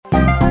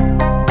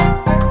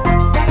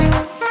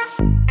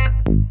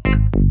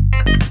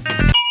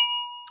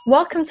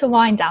Welcome to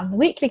Wind Down, the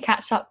weekly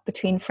catch-up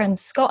between friends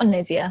Scott and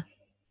Lydia.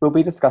 We'll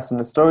be discussing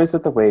the stories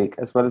of the week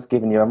as well as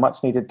giving you a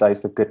much needed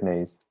dose of good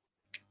news.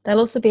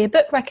 There'll also be a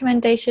book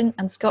recommendation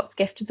and Scott's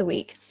gift of the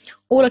week,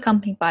 all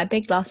accompanied by a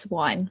big glass of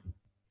wine.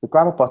 So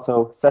grab a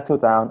bottle, settle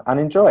down and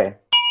enjoy.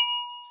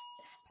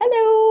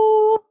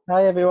 Hello!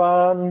 Hi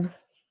everyone.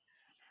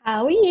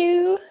 How are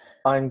you?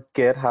 I'm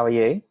good, how are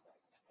you?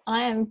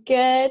 I am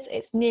good.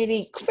 It's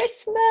nearly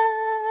Christmas.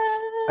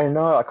 I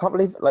know, I can't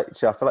believe, I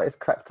feel like it's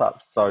crept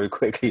up so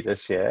quickly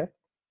this year.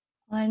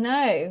 I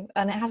know,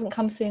 and it hasn't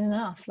come soon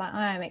enough.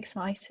 I am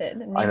excited.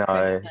 I know.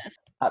 Christmas.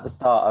 At the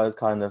start I was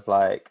kind of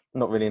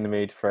not really in the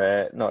mood for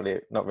it, not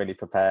really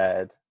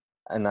prepared.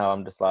 And now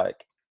I'm just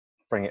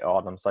bring it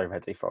on, I'm so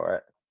ready for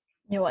it.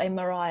 You're a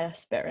Mariah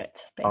spirit,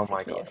 basically, Oh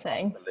my God, you're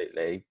saying.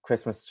 absolutely.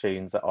 Christmas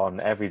tunes are on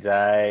every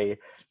day,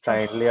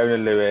 playing Leona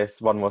Lewis,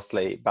 One More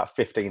Sleep, about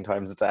 15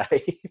 times a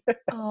day.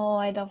 Oh,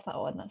 I love that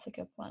one. That's a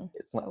good one.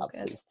 It's my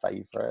absolute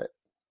favourite.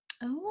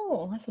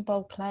 Oh, that's a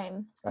bold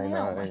claim. I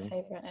know what know. my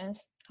favourite is.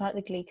 I like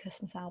the Glee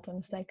Christmas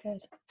albums, they're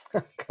good.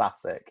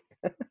 Classic.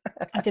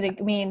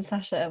 Me and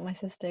Sasha, my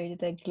sister,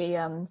 did a Glee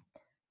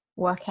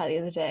workout the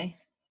other day.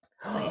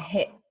 Like a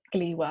hit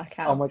Glee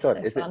workout. Oh my God,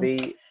 so is fun. it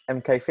the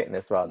MK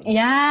Fitness one?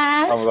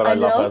 Yes! Oh my God, I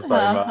love her so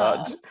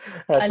much.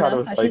 Her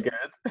channel's so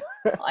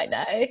good. I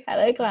know.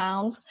 Hello,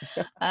 clowns.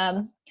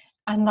 And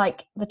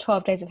the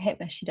 12 days of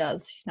Hitness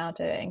she's now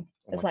doing.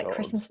 There's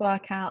Christmas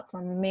workouts,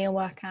 Mamma Mia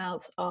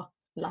workouts. Oh,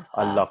 love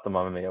her. I love the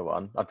Mamma Mia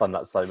one. I've done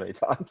that so many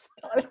times.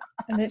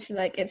 And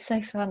literally, it's so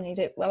fun. You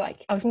do I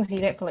was going to say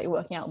you don't feel like you're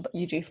working out, but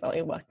you do feel like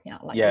you're working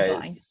out. Yeah, you're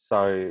dying. it's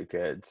so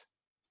good.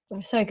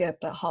 It's so good,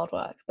 but hard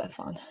work, but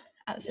fun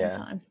at the same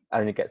time.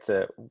 And you get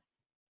to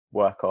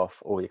work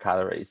off all your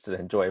calories to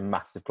enjoy a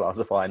massive glass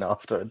of wine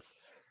afterwards.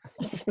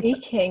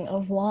 Speaking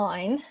of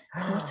wine,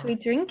 what are we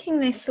drinking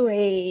this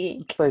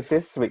week? So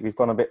this week we've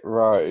gone a bit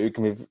rogue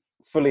and we've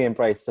fully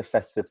embraced the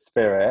festive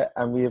spirit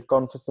and we have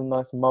gone for some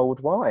nice mulled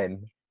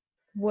wine.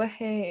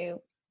 Woohoo!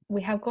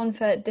 We have gone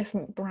for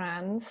different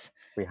brands.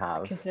 We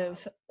have. Because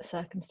of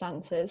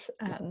circumstances.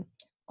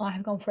 I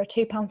have gone for a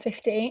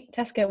 £2.50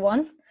 Tesco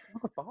one.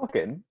 Oh, a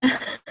bargain.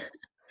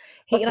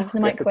 Heat it up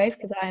in the microwave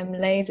because I am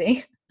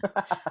lazy.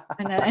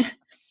 I know.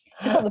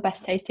 It's not the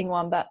best tasting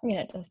one, but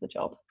it does the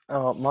job.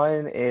 Oh,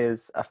 mine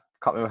is, I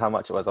can't remember how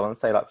much it was. I want to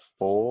say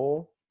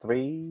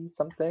 3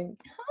 something.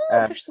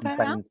 From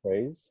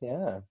Sainsbury's,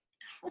 yeah.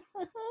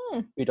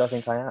 Who do I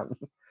think I am?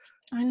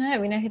 I know,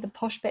 we know who the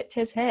posh bitch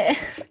is here.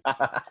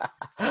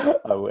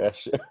 I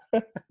wish.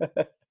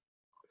 But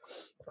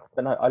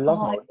no, I love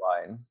mulled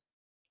wine.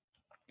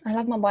 I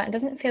love my wine. It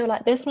doesn't feel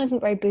like, this one isn't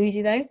very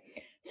boozy though,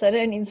 so I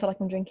don't even feel like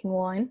I'm drinking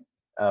wine.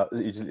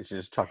 You're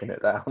just chucking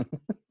it down.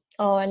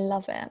 Oh, I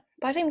love it.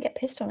 But I don't even get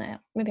pissed on it.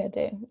 Maybe I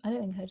do. I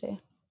don't think I do.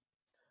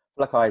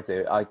 Like I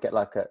do. I get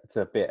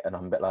to a bit and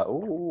I'm a bit like,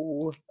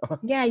 ooh.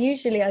 Yeah,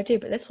 usually I do,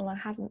 but this one I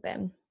haven't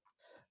been.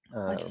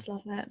 I just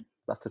love it.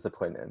 That's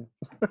disappointing.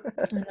 I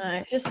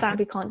know. It's just sad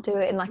we can't do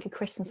it in a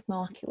Christmas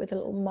market with a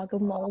little mug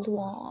of mulled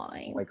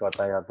wine. Oh my God,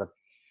 they are the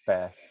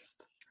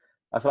best.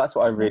 I feel that's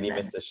what I really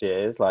miss this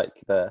year is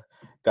the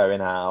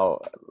going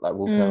out,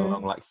 walking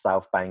along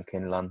South Bank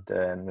in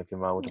London with your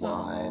mulled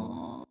wine.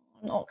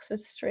 On Oxford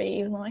Street,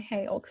 even though I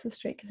hate Oxford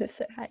Street because it's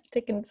so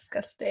hectic and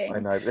disgusting. I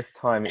know, but this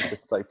time it's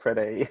just so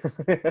pretty.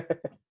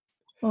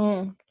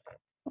 And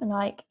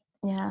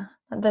yeah,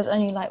 there's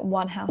only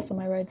one house on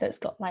my road that's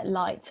got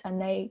lights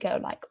and they go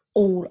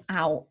all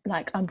out.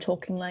 I'm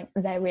talking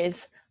there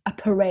is a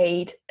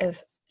parade of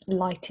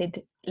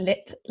lighted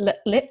lit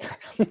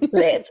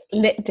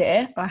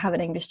deer. I have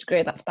an English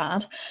degree, that's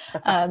bad.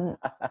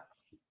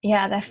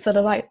 Yeah, they're full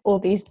of all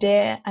these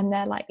deer and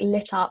they're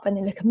lit up and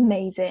they look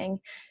amazing.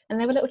 And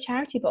they have a little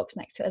charity box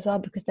next to it as well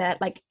because they're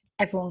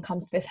everyone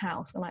comes to this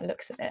house and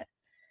looks at it.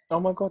 Oh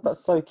my God,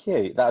 that's so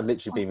cute. That would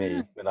literally be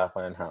me when I have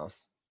my own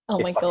house. Oh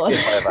my God.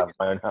 If I ever have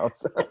my own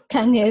house.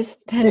 10 years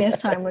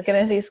time, we're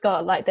going to see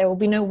Scott, there will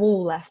be no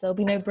wall left. There'll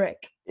be no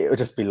brick. It'll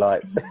just be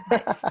lights.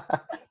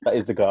 That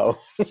is the goal.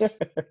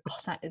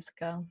 That is the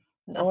goal.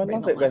 That's I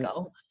love it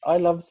I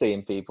love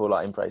seeing people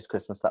embrace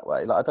Christmas that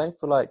way. I don't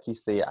feel like you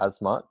see it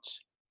as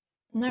much.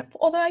 No,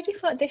 although I do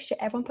feel this year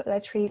everyone put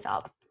their trees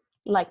up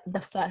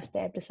the first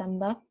day of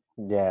December.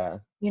 Yeah.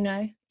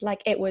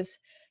 It was,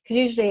 because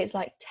usually it's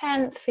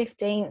 10th,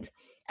 15th.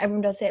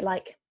 Everyone does it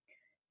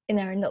in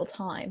their own little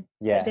time.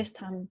 Yeah. But this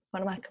time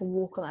when I could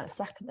walk on that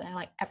second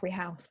day, every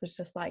house was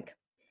just I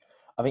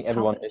think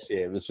everyone this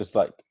year was just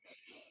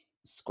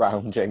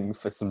scrounging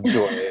for some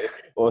joy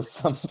or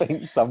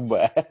something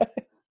somewhere.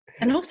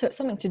 And also it's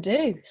something to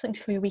do, something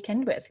for your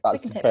weekend with.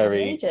 That's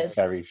very,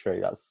 very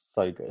true. That's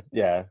so good.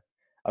 Yeah.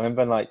 I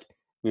remember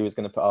we was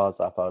going to put ours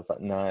up. I was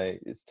like, no,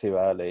 it's too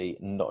early,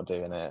 not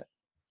doing it.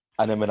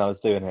 And then when I was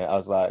doing it, I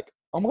was like,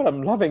 oh my God,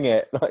 I'm loving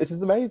it. This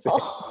is amazing.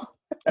 Oh,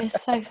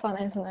 it's so fun,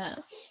 isn't it?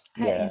 I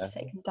hate to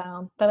take them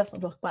down, but let's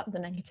not talk about the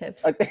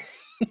negatives.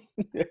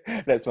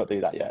 Let's not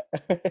do that yet.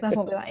 Let's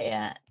not do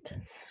that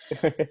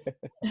yet.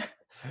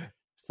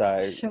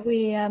 So shall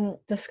we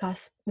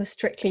discuss the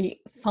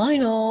Strictly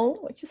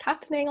final, which is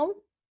happening on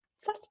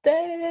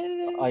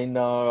Saturday. I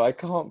know. I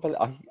can't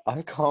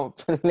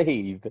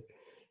believe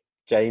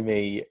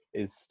Jamie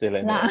is still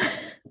in it.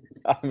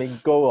 I mean,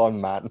 go on,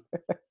 man.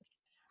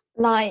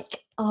 Like,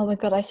 oh my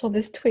god, I saw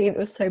this tweet that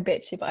was so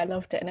bitchy, but I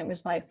loved it. And it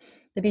was like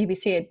the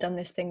BBC had done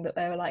this thing that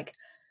they were like,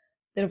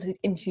 they obviously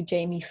interviewed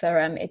Jamie for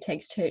It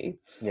Takes Two.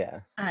 Yeah.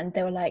 And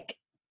they were like,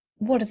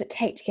 what does it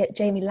take to get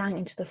Jamie Lang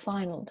into the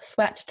final? The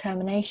sweat,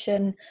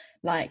 determination,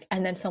 like,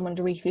 and then someone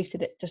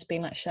retweeted it just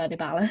being like Shirley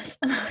Ballas.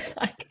 And I was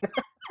like,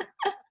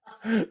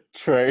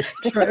 True.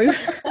 True.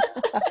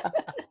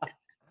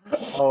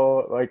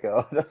 Oh my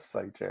god, that's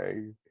so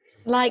true.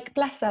 Like,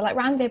 bless her, like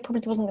Ranveer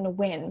probably wasn't going to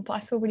win, but I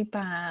feel really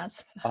bad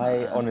for her.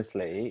 I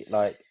honestly,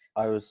 like,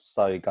 I was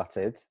so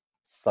gutted.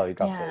 So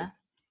gutted. Yeah.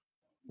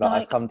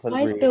 Like, I've come to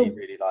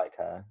really like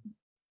her.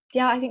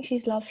 Yeah, I think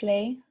she's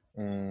lovely.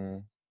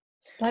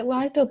 Like,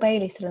 why is Bill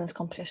Bailey still in this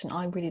competition?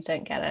 I really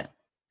don't get it.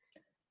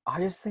 I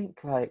just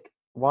think, like,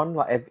 one,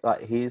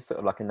 like he's sort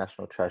of like a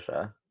national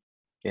treasure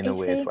in a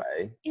weird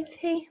way. Is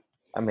he?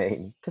 I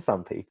mean, to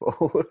some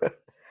people.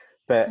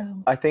 But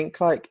I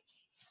think, like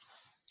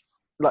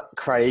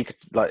Craig,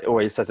 like,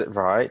 always says it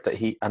right,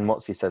 that and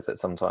Moxie says it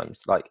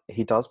sometimes, like,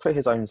 he does put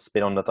his own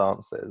spin on the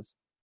dances,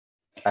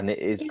 and it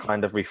is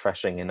kind of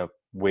refreshing in a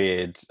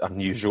weird,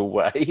 unusual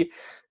way.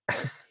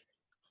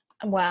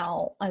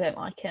 Well, I don't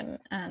like him,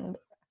 and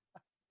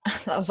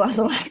that's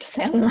all I have to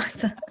say on the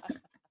matter.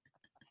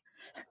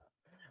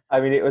 I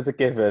mean, it was a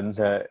given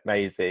that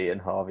Maisie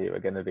and Harvey were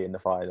going to be in the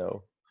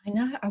final. I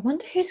know. I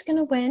wonder who's going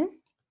to win.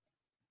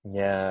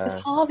 Yeah.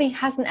 Because Harvey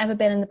hasn't ever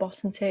been in the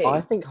bottom two.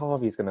 I think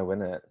Harvey's going to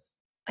win it.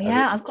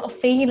 Yeah, I've got a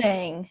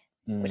feeling,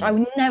 which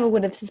I never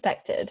would have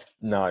suspected.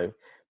 No.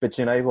 But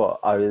you know what?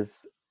 I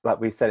was,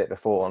 like, we've said it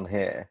before on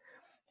here,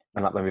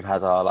 and like when we've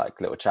had our like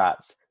little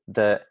chats,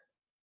 that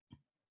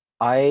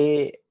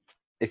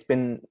it's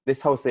been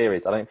this whole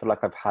series, I don't feel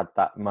like I've had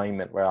that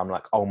moment where I'm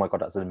like, oh my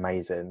god, that's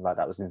amazing, like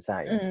that was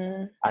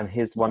insane. And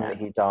his one that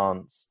he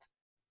danced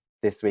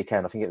this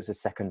weekend, I think it was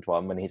his second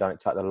one, when he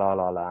danced like the La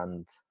La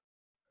Land.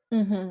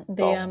 Was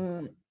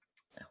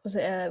it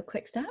a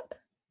Quick Step? I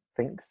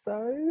think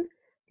so.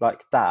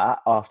 Like that,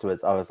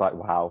 afterwards I was like,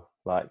 wow,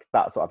 like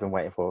that's what I've been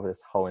waiting for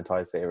this whole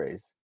entire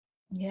series.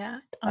 Yeah,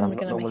 I'm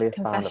not normally a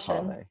fan of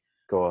Harvey.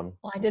 Go on.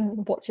 Well, I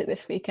didn't watch it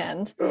this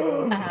weekend.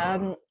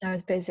 I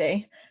was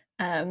busy.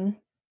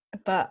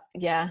 But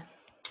yeah,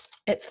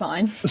 it's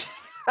fine.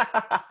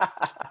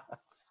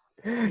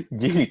 You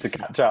need to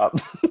catch up.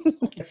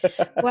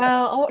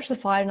 Well, I'll watch the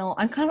final.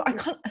 I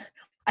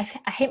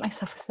hate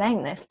myself for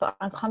saying this, but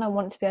I kind of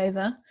want it to be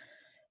over.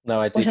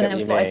 No, I do get what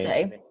you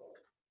mean.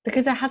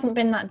 Because there hasn't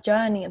been that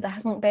journey. There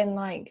hasn't been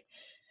like,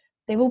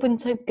 they've all been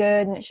so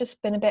good, and it's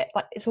just been a bit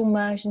like it's all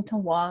merged into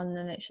one,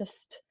 and it's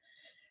just,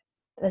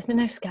 there's been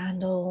no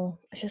scandal.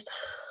 It's just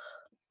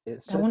they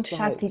want to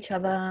shag each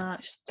other.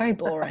 It's just very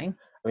boring.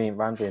 I mean,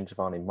 Ranveer and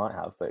Giovanni might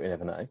have, but we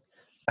never know.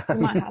 We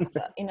might have,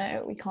 but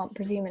we can't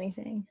presume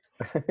anything.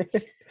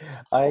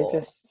 I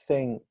just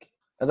think,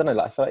 I don't know,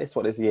 like, I feel like it's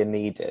what this year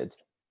needed,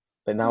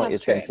 but now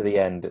it's getting to the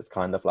end, it's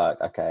kind of like,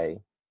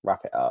 okay,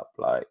 wrap it up,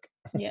 like,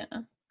 yeah,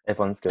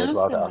 everyone's good,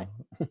 well done.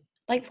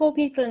 Like 4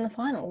 people in the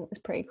final is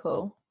pretty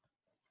cool.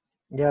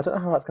 Yeah, I don't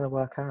know how that's going to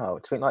work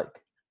out. Do you think,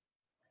 like,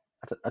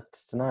 I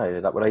just don't know,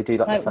 like, will they do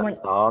like the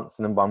first dance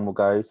and then one will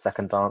go,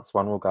 second dance,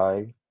 one will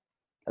go,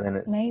 and then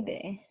it's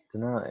maybe, I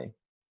don't know.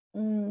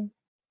 I'm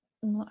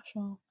not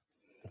sure.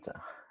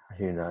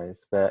 Who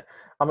knows? But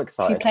I'm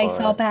excited. Should we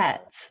place our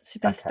bets?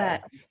 Should we place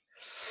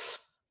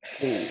bets?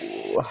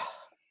 Ooh.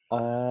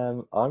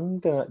 I'm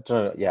gonna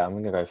go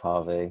with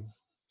Harvey.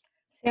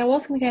 Yeah, I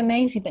was gonna go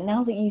Maisie, but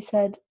now that you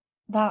said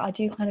that, I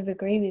do kind of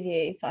agree with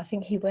you. I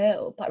think he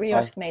will, but I really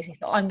like Maisie,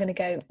 so I'm gonna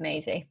go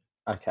Maisie.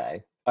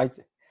 Okay, I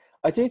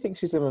do think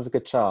she's in with a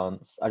good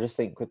chance. I just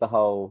think with the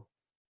whole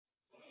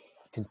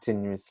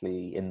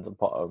continuously in the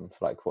bottom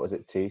for like, what was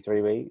it,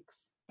 2-3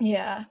 weeks?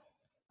 Yeah.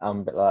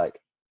 But like,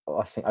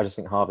 I just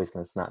think Harvey's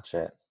going to snatch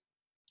it.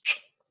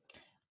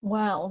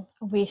 Well,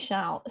 we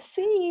shall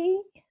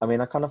see. I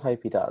mean, I kind of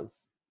hope he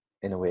does,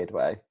 in a weird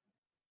way.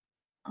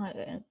 I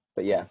don't.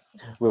 But yeah,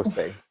 we'll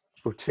see.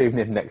 We'll tune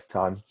in next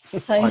time.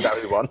 Find out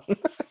who won.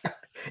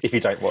 If you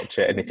don't watch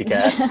it, and if you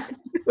care.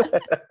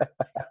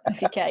 If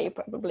you care, you're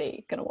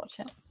probably going to watch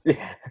it.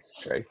 Yeah,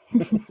 true.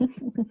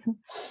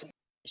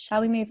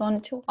 Shall we move on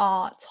to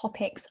our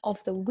topics of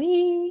the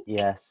week?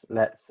 Yes,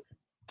 let's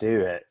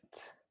do it.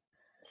 Let's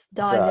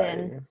dive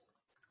in.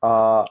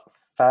 Our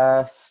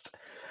first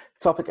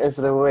topic of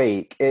the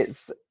week,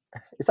 it's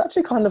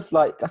actually kind of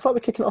like, I thought we're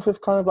kicking off with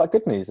kind of like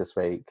good news this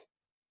week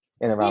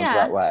in a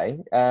roundabout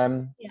way.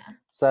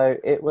 So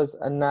it was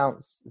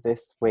announced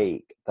this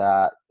week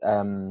that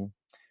the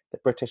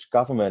British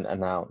government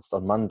announced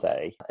on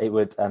Monday it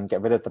would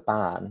get rid of the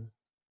ban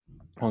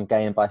on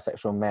gay and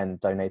bisexual men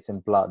donating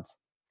blood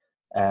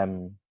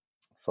for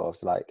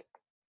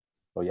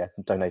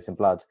donating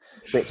blood,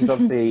 which is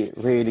obviously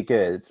really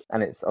good,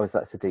 and it's obviously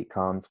like Sadiq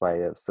Khan's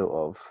way of sort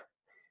of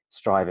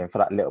striving for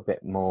that little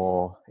bit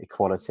more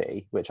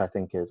equality, which I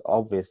think is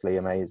obviously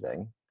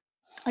amazing.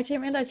 I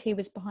didn't realise he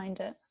was behind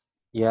it.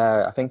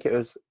 Yeah, I think it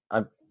was.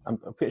 I'm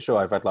pretty sure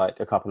I've read like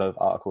a couple of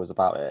articles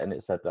about it, and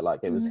it said that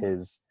like it was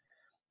Mm.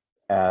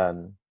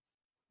 um,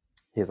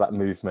 his like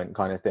movement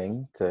kind of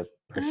thing to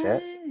push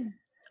it. Oh.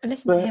 I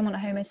listened to But him on a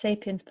Homo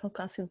Sapiens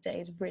podcast the other day.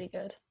 It was really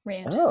good, really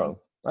interesting. oh,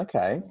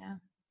 okay, Yeah,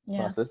 I'll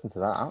yeah. have to listen to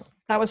that.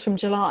 That was from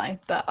July,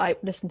 but I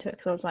listened to it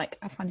because I was like,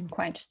 I find him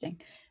quite interesting.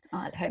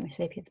 I like the Homo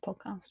Sapiens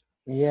podcast.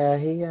 Yeah,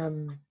 he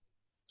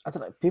I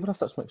don't know. People have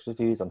such mixed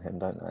reviews on him,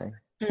 don't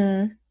they?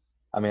 Mm.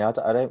 I mean, I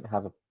don't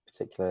have a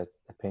particular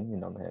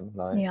opinion on him.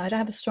 Like, Yeah, I don't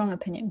have a strong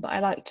opinion, but I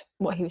liked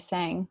what he was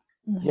saying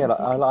on the yeah, Homo like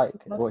I Sapiens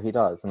like podcast. what he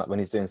does, and like when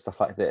he's doing stuff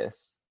like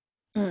this,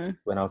 Mm.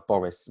 when old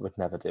Boris would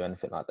never do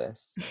anything like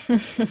this.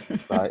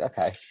 Like,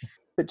 okay.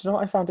 But do you know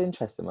what I found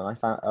interesting when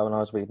I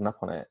was reading up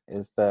on it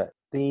is that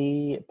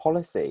the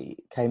policy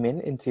came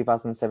in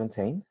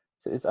 2017.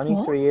 So it's only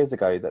What? 3 years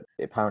ago that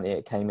apparently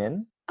it came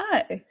in.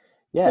 Oh,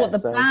 Yeah, what, the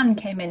so ban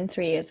came in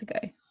 3 years ago?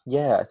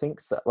 yeah, I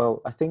think so.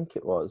 Well, I think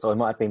it was, or it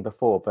might have been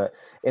before, but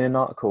in an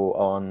article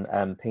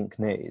on Pink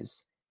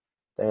News,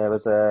 there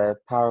was a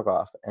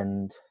paragraph,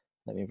 and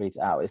let me read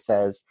it out. It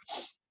says,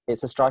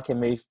 it's a striking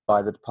move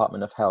by the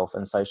Department of Health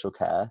and Social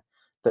Care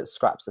that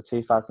scraps a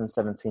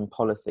 2017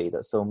 policy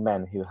that saw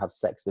men who have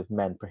sex with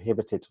men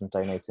prohibited from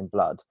donating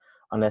blood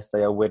unless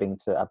they are willing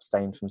to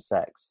abstain from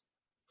sex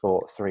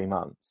for 3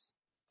 months.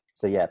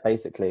 So yeah,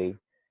 basically,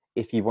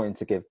 if you wanted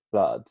to give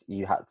blood,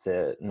 you had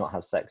to not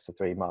have sex for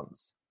 3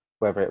 months,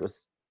 whether it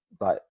was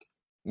like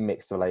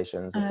mixed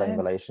relations, the same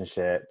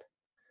relationship.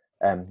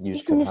 You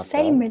just Even couldn't the have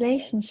same sex.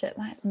 relationship,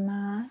 that's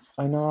mad.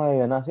 I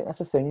know, and I think that's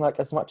the thing. Like,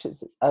 as much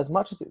as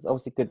it's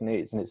obviously good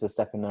news and it's a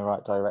step in the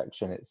right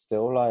direction, it's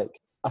still like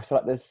I feel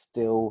like there's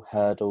still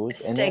hurdles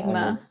in it,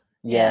 and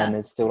Stigma.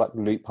 there's still like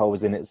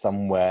loopholes in it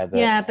somewhere that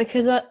Yeah,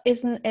 because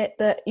isn't it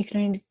that you can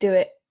only do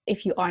it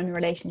if you are in a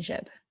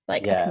relationship,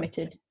 like a yeah,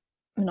 committed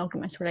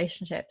monogamous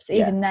relationship. So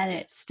yeah, even then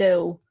it's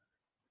still,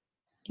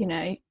 you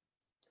know,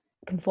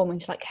 conforming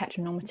to like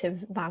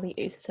heteronormative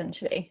values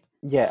essentially.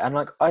 yeah, and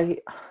like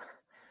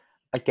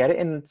I get it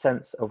in the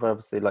sense of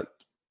obviously like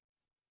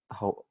the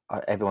whole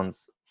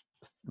everyone's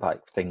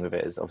like thing with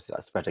it is obviously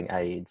like spreading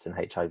AIDS and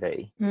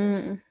HIV,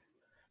 Mm.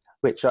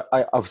 which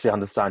I obviously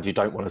understand you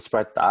don't want to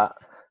spread that,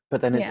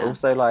 but then it's Yeah.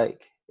 also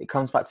like it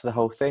comes back to the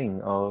whole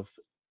thing of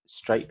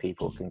straight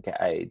people can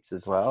get AIDS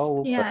as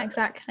well, but Yeah,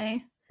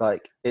 exactly.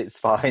 like it's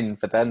fine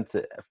for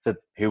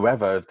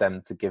whoever of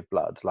them to give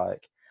blood,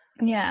 like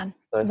Yeah.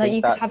 so I Like think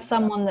you could have that's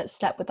someone that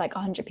slept with like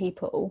 100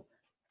 people,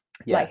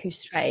 yeah, like who's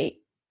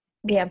straight,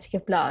 be able to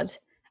give blood,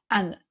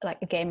 and like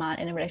a gay man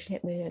in a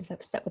relationship who has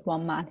slept with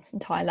one man his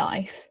entire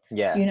life,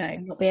 yeah, you know,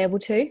 not be able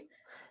to.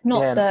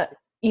 Not yeah. that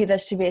there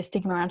should be a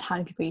stigma around how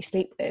many people you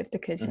sleep with,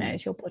 because you know Mm-hmm.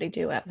 it's your body,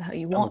 do whatever the hell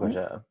you Oh my god, want.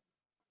 yeah,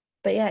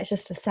 But yeah, it's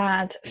just a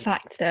sad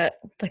fact that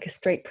like a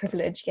straight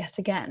privilege yet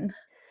again.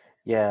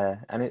 yeah,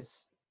 and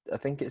I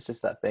think it's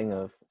just that thing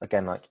of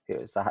again like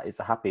it's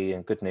a happy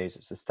and good news.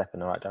 It's a step in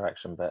the right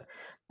direction, but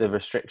the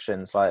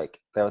restrictions,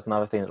 like there was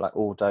another thing that like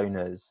all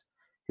donors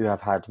who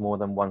have had more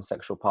than one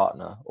sexual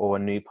partner or a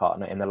new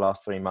partner in the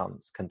last 3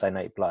 months can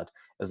donate blood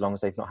as long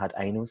as they've not had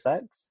anal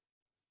sex.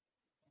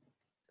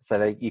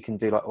 So you can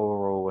do like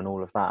oral and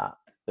all of that,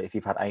 but if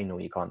you've had anal,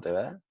 you can't do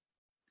it.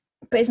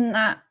 But isn't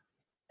that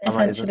I'm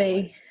like, isn't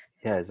essentially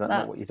is that not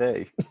that? what you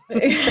do?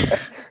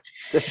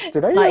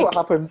 Do they know what Like,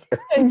 happens?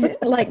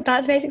 like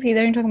that's basically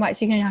they're only talking about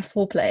so you can only have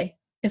foreplay.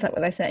 Is that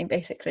what they're saying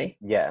basically?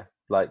 Yeah,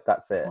 like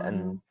that's it.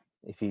 And Wow.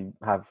 if you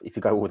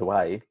go all the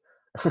way,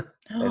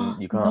 then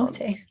you can't.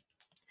 Naughty.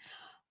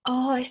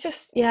 Oh, it's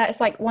just it's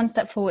like one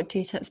step forward,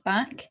 two steps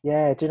back.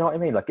 Yeah, do you know what I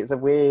mean? Like it's a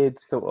weird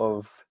sort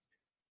of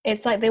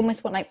It's like they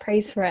almost want like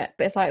praise for it,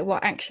 but it's like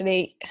what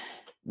actually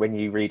when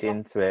you read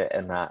into it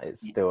and that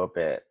it's still a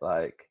bit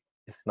like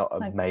it's not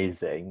like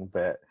amazing,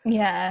 but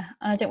yeah.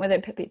 And I don't know whether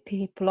it put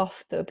people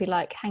off that would be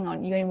like, hang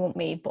on, you only want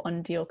me but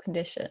under your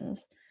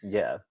conditions.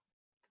 yeah.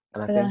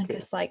 And I But then I think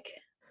guess like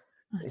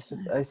I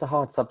don't know. it's a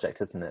hard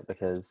subject, isn't it?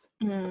 Because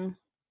Mm.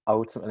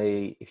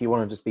 ultimately, if you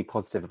want to just be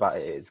positive about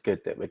it, it's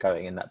good that we're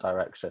going in that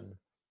direction.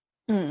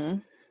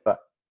 Mm. But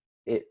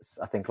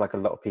I think like a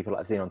lot of people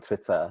I've seen on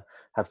Twitter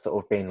have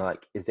sort of been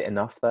like, is it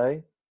enough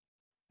though?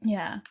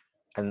 Yeah.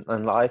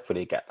 And I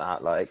fully get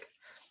that. Like,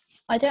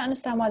 I don't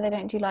understand why they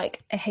don't do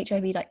like a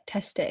HIV like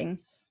testing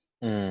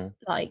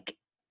like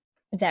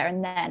there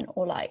and then,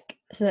 or like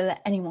so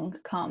that anyone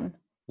could come.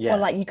 yeah. Or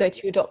like you go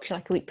to your doctor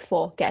like a week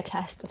before, get a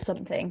test or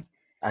something.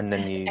 And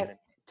then you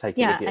take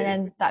it Yeah, with you. and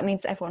then that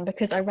means everyone,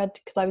 because I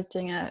was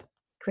doing a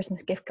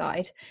Christmas gift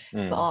guide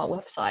for our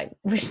website,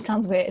 which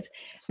sounds weird,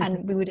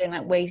 and we were doing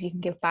like ways you can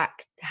give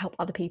back to help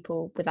other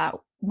people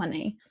without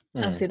money.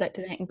 And obviously like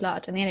donating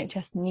blood, and the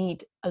NHS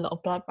need a lot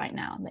of blood right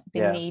now.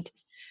 They need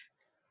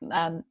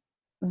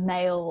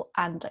male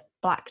and like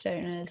black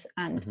donors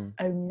and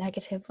O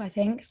negative, I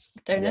think,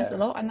 donors a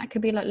lot, and that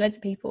could be like loads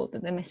of people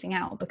that they're missing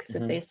out because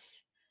of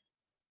this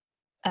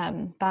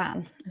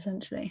ban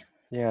essentially.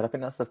 Yeah, I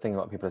think that's the thing a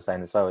lot of people are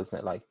saying as well, isn't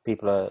it? Like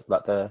people are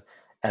like the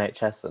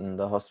NHS and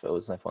the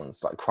hospitals and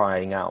everyone's like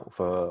crying out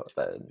for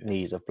the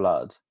need of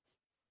blood.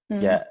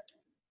 Yeah,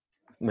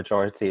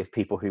 majority of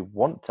people who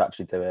want to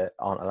actually do it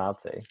aren't allowed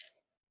to.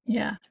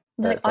 Yeah.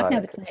 Like, I've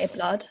never donated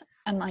blood,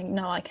 and I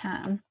know I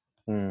can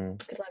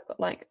because I've got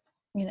like,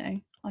 you know,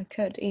 I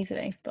could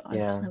easily, but I've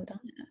just never done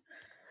it.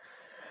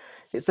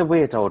 It's a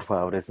weird old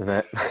world, isn't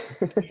it?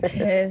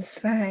 It is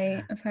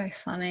very, very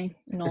funny.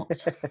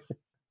 Not.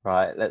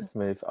 Right, let's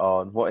move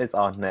on. What is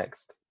our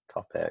next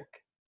topic?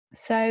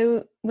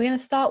 So we're going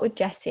to start with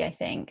Jessie, I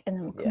think, and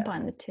then we'll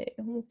combine the two.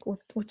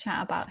 We'll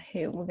chat about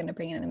who we're going to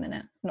bring in a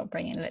minute. Not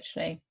bring in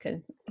literally,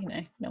 because, you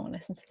know, no one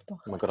listens to this podcast.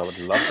 Oh my God, I would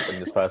love to bring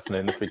this person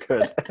in if we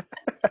could.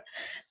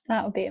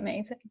 That would be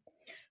amazing.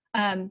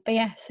 But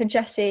yeah, so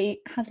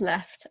Jessie has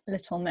left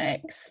Little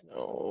Mix.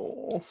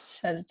 Oh.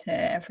 Shed a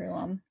tear,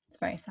 everyone. It's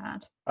very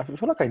sad. I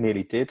feel like I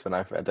nearly did when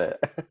I read it.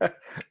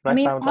 I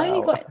mean, I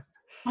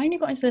only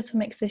got into Little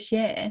Mix this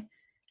year,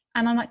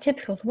 and I'm like,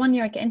 typical. The 1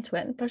 year I get into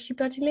it, but she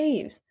bloody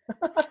leaves.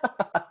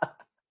 But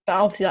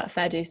obviously, like,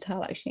 fair dues to her,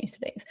 like, she needs to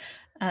leave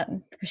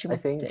because she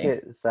wants to. I think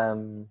it's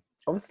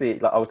obviously,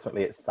 like,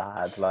 ultimately it's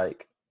sad,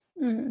 like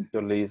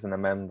you're losing a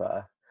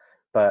member,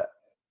 but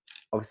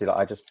obviously, like,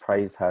 I just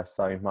praise her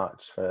so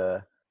much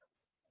for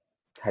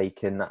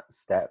taking that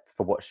step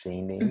for what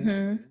she needs,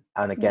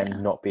 and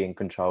again, not being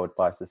controlled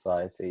by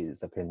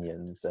society's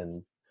opinions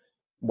and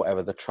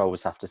whatever the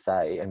trolls have to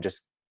say, and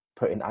just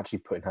putting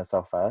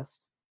herself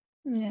first.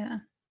 Yeah,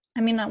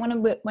 I mean, like,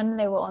 when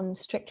they were on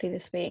Strictly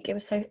this week, it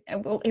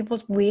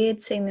was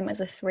weird seeing them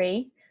as a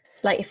three.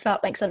 Like, it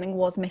felt like something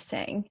was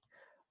missing.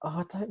 Oh,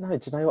 I don't know.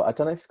 Do you know what? I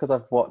don't know if it's because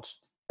I've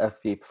watched a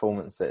few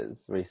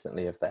performances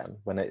recently of them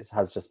when it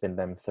has just been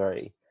them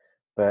three,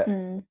 but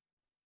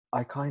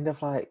I kind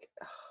of like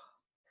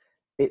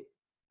it.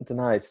 I don't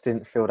know. It just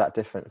didn't feel that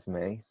different for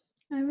me.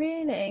 Oh,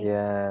 really?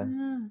 Yeah.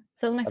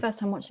 So it was my first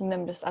time watching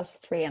them just as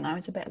three, and I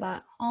was a bit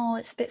like, oh,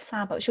 it's a bit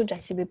sad, but she'll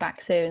Jessie be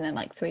back soon. And then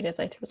like 3 days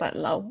later, it was like,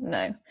 lol,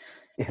 no,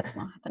 that's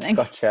not happening.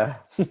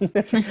 Gotcha.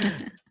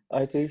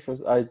 I do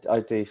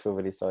feel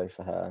really sorry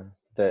for her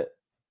that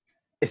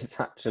it's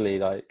actually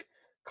like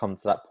come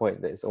to that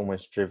point that it's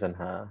almost driven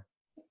her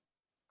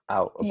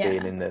out of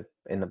being in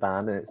the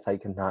band, and it's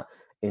taken that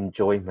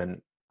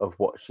enjoyment of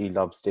what she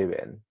loves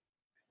doing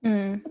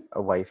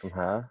away from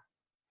her.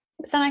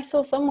 But then I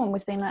saw someone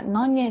was being like,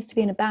 9 years to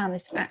be in a band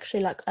is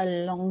actually like a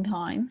long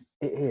time.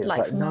 It is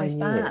like 9 years.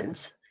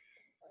 Bands.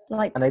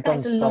 Like, and they've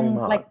done so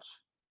much.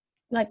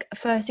 Like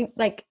first thing,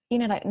 like, you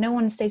know, like no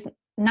one stays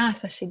now,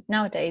 especially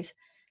nowadays.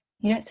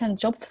 You don't stay in a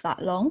job for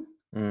that long,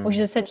 which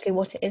is essentially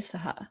what it is for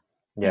her.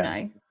 Yeah. You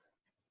know,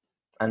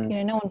 and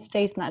you know, no one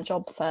stays in that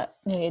job for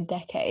nearly a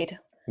decade.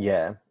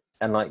 Yeah,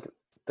 and like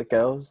the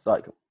girls,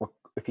 like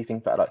if you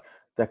think about it, like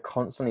they're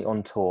constantly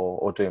on tour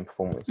or doing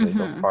performances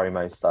or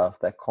promo stuff.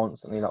 They're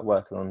constantly like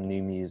working on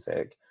new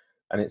music,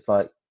 and it's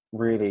like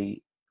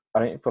really, I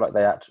don't feel like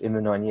they actually in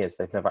the 9 years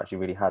they've never actually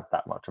really had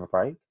that much of a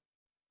break.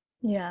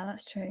 Yeah,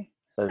 that's true.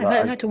 So they've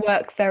had to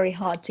work very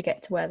hard to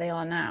get to where they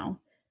are now.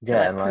 To,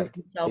 yeah, and prove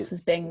themselves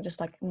as being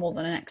just like more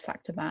than an X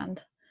Factor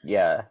band.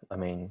 Yeah, I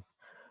mean,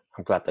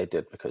 I'm glad they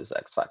did because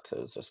X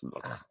Factor is just.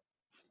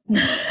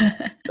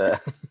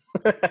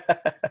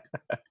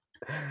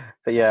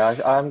 But yeah,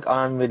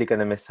 I'm really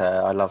gonna miss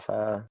her. I love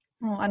her.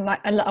 Oh, and like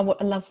I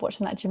love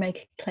watching that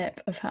Jamaica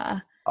clip of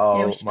her. Oh,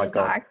 you know, my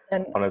God!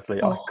 Honestly,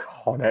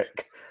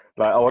 iconic.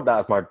 Like, I want that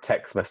as my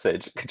text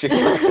message. Could you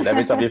imagine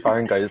every time your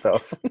phone goes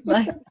off?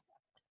 Like,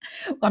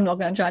 I'm not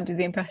going to try and do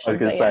the impression. I was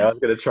going to say I was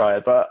going to try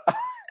it, but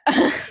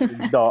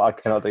no, I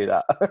cannot do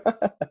that.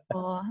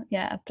 Oh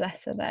yeah,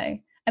 bless her though.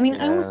 I mean,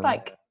 I almost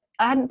like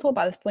I hadn't thought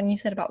about this when you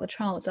said about the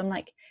trolls. I'm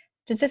like,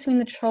 does this mean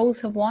the trolls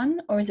have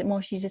won, or is it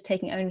more she's just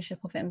taking ownership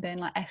of it and being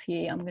like, "F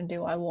you, I'm going to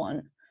do what I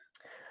want"?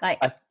 Like,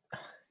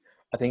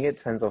 I think it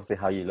depends obviously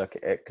how you look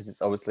at it, because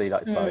it's obviously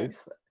like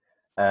both.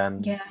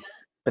 Yeah.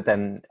 But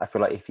then I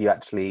feel like if you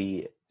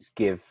actually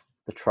give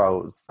the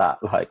trolls that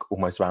like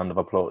almost round of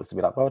applause to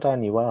be like, "Well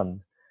done, you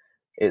won,"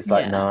 it's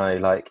like no,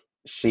 like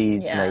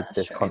she's made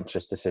this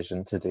conscious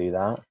decision to do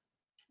that.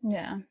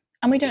 Yeah,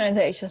 and we don't know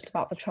that it's just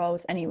about the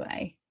trolls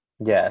anyway.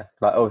 Yeah,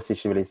 like obviously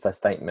she released her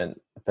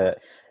statement, but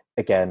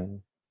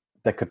again,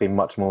 there could be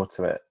much more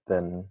to it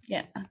than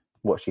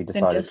what she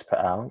decided to put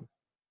out.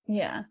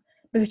 Yeah,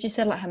 because she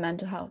said like her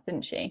mental health,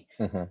 didn't she?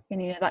 And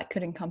you know that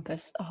could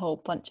encompass a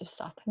whole bunch of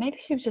stuff. Maybe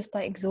she was just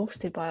like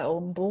exhausted by it all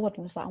and bored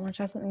and was like, I want to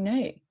try something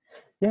new.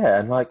 Yeah,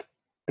 and like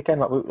again,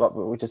 like what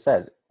we just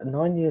said,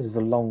 9 years is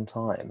a long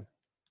time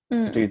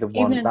to do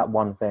that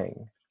one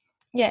thing.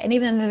 Yeah, and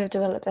even though they've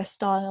developed their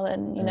style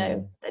and, you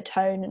know, their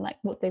tone and like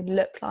what they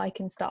look like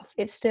and stuff,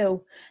 it's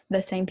still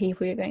the same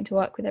people you're going to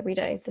work with every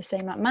day, the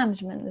same like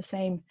management, the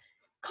same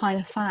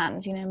kind of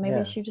fans, you know.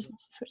 Maybe she just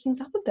wants to switch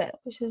things up a bit,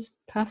 which is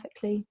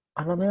perfectly.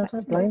 And I mean, I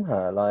don't blame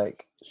her.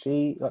 Like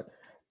I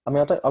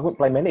wouldn't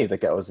blame any of the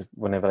girls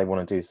whenever they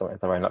want to do something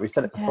of their own. Like we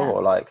said it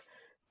before, like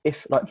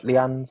if like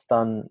Leanne's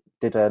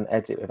did an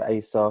edit with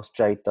ASOS,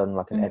 Jade done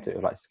like an edit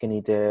with like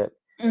Skinny Dip.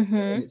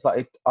 It's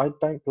like I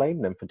don't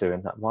blame them for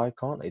doing that. Why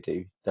can't they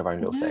do their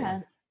own little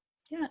thing?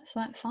 Yeah, it's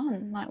like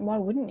fun. Like, why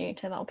wouldn't you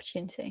take that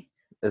opportunity?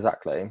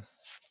 Exactly.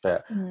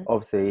 But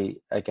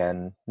obviously,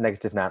 again,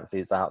 negative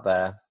Nancy's out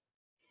there.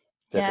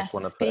 They just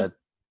want to put a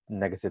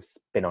negative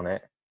spin on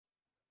it.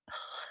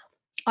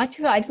 I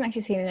didn't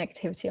actually see any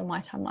negativity on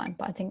my timeline,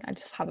 but I think I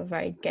just have a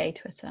very gay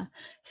Twitter.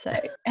 So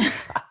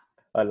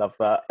I love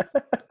that.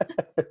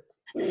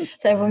 So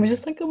everyone was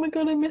just like, oh my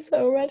god, I miss her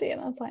already.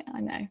 And I was like, I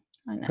know.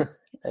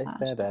 Hey,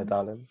 there,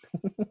 darling.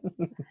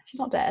 She's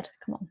not dead.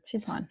 Come on,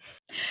 she's fine.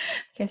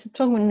 Okay, so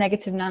talking about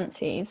negative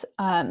Nancy's,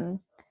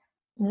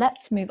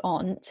 let's move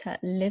on to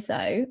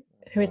Lizzo,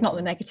 who is not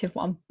the negative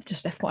one,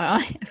 just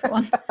FYI,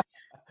 everyone.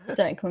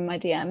 Don't come in my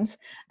DMs.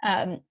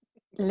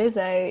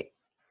 Lizzo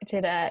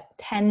did a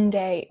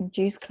 10-day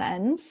juice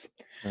cleanse,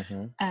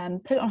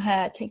 put it on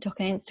her TikTok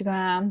and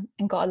Instagram,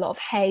 and got a lot of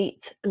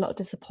hate, a lot of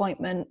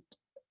disappointment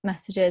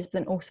messages, but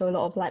then also a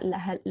lot of like,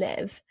 let her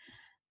live.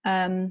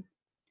 And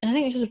I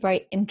think it's just a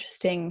very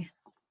interesting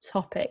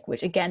topic,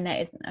 which again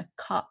there isn't a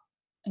cut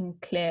and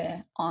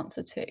clear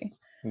answer to.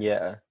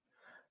 Yeah.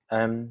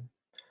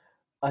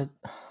 I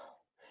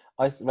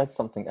read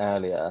something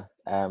earlier,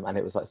 and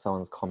it was like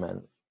someone's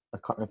comment. I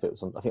can't remember if it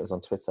was on, I think it was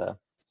on Twitter,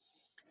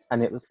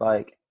 and it was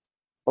like,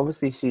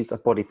 obviously she's a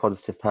body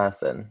positive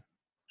person,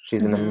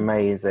 she's an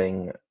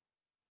amazing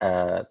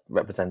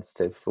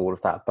representative for all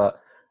of that, but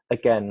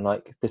again,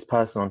 like, this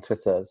person on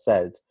Twitter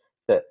said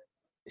that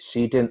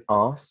she didn't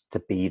ask to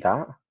be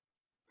that.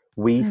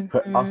 We've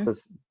put, us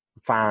as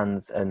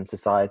fans and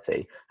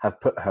society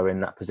have put her in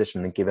that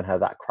position and given her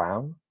that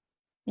crown.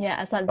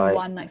 Yeah, it's like the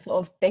one like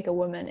sort of bigger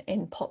woman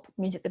in pop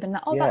music. They've been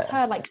like, oh, that's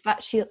her, like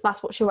that's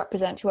what she'll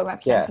represent. She won't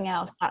represent anything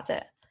else. That's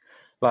it.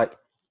 Like,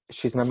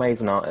 she's an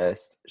amazing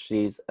artist.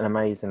 She's an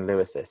amazing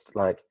lyricist.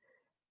 Like,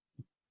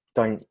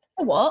 don't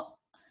what?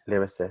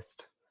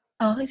 Lyricist.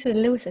 Oh, I said a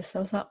lyricist. I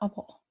was like, oh,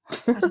 what?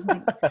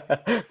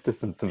 Just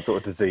some sort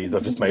of disease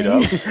I've just made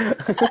up.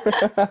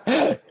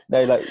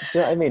 No, like, do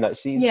you know what I mean? Like,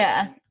 she's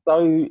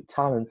so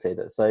talented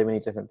at so many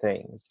different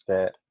things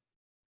that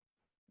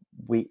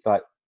we,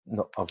 like,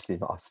 not obviously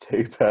not us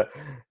two, but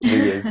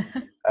we as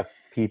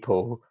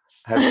people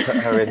have put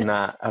her in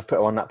that, have put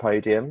her on that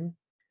podium.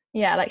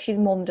 Yeah, like, she's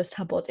more than just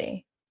her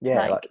body.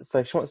 Yeah, like, so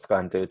if she wants to go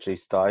and do a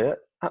juice diet,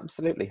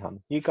 absolutely, hun,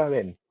 you go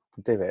in,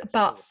 do it.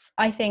 But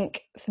I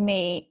think for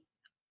me,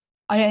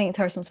 I don't think it's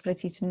her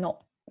responsibility to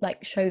not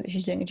like show that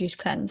she's doing a juice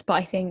cleanse, but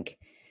I think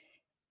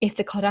if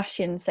the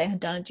Kardashians, say, had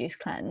done a juice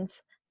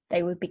cleanse,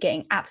 they would be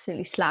getting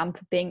absolutely slammed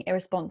for being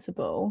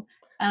irresponsible.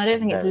 And I don't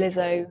think it's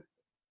Lizzo. True.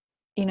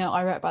 You know,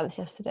 I wrote about this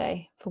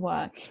yesterday for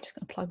work. I'm just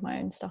going to plug my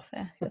own stuff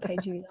here. The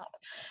page is up.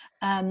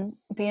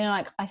 But, you know,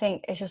 like, I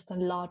think it's just a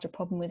larger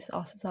problem with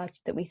our society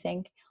that we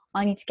think,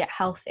 I need to get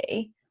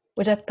healthy,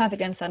 which I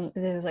perfectly understand.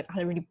 This was like, I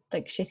had a really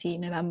like shitty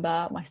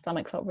November. My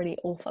stomach felt really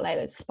awful. I ate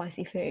loads of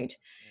spicy food.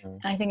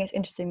 And I think it's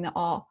interesting that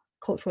our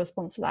cultural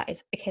response to that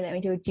is, okay, let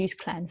me do a juice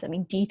cleanse, let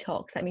me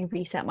detox, let me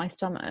reset my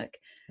stomach,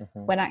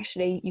 when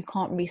actually you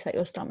can't reset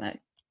your stomach.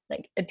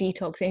 Like, a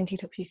detox, the only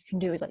detox you can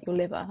do is like your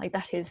liver. Like,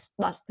 that's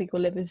like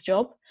your liver's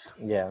job.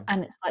 Yeah.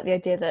 And it's like the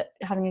idea that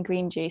having a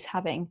green juice,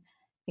 having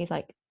these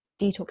like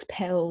detox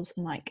pills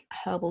and like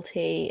herbal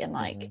tea and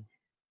like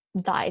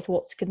that is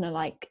what's gonna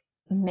like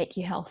make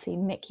you healthy,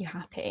 make you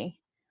happy.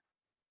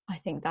 I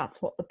think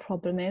that's what the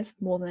problem is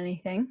more than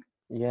anything.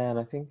 Yeah, and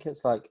I think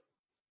it's like,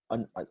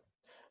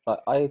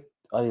 I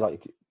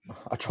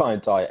try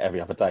and diet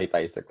every other day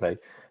basically,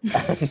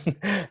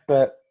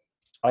 but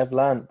I've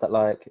learned that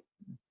like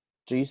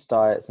juice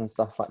diets and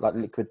stuff like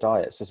liquid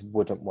diets just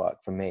wouldn't work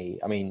for me.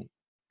 I mean,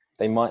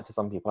 they might for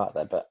some people out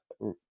there, but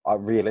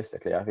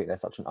realistically, I think they're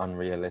such an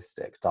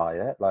unrealistic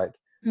diet. Like,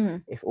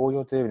 if all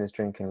you're doing is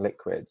drinking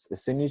liquids,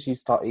 as soon as you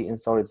start eating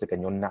solids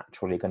again, you're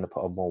naturally going to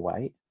put on more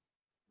weight.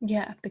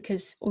 Yeah,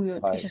 because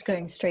it's just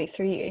going straight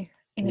through you,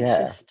 and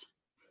it's just.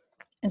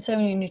 And so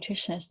many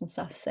nutritionists and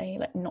stuff say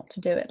like not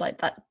to do it, like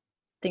that.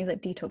 Things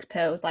like detox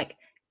pills, like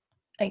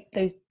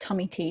those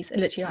tummy teas, are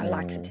literally like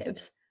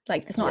laxatives.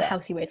 Like, it's not a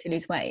healthy way to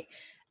lose weight.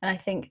 And I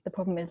think the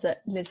problem is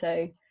that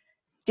Lizzo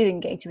did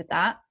engage with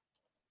that.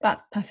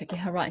 That's perfectly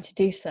her right to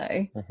do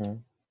so.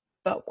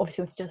 But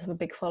obviously, we just have a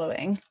big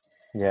following.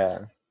 Yeah.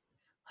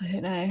 I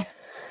don't know.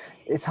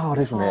 It's hard,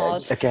 isn't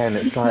it? Again,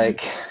 it's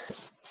like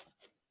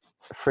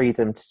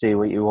freedom to do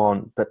what you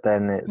want, but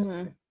then it's.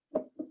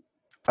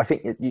 I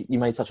think you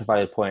made such a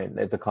valid point.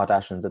 If the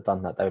Kardashians had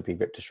done that, they would be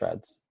ripped to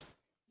shreds.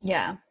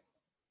 Yeah.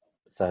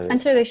 So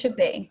they should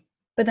be.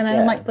 But then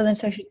I'm like,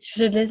 so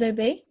should Lizzo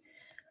be?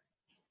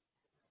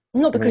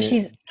 Not because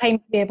she's claimed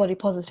to be a body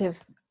positive,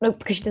 no,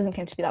 because she doesn't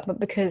claim to be that, but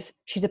because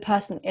she's a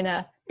person in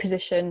a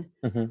position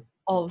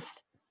of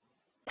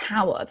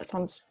power, that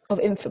sounds, of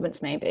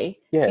influence maybe.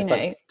 Yeah, it's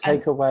like,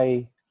 take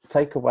away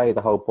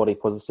the whole body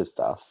positive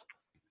stuff.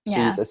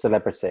 She's a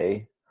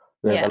celebrity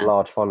with a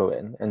large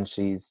following, and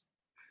she's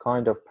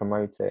kind of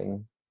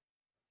promoting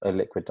a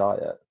liquid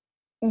diet.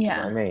 Do you know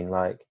what I mean?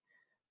 Like,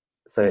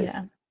 so it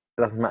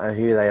doesn't matter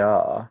who they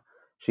are.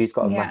 She's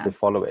got a massive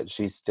following.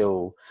 She's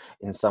still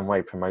in some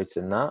way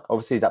promoting that.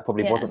 Obviously, that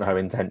probably wasn't her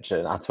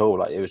intention at all.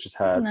 Like, it was just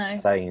her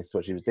saying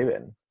what she was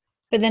doing.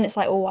 But then it's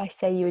like, oh, I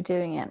say you were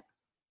doing it,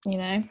 you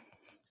know?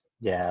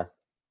 Yeah.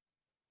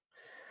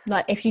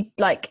 Like, if you,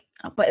 like,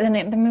 but then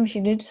maybe she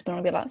did just want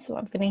to be like, so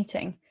I've been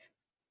eating.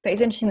 But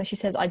it's interesting that she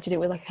said I did it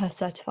with like her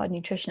certified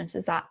nutritionist.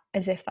 Is that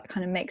as if that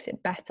kind of makes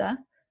it better?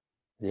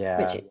 Yeah.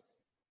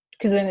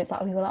 Because then it's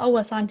like people are like, oh,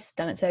 well, a scientist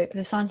done it, so if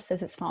the scientist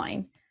says it's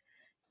fine,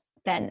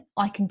 then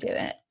I can do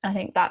it. I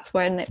think that's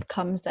when it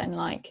becomes then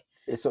like,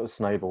 it sort of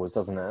snowballs,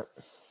 doesn't it?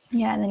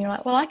 yeah, and then you're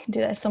like, well, I can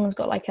do it. If someone's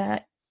got like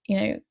a, you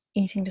know,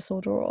 eating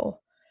disorder or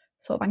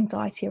sort of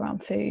anxiety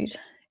around food,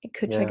 it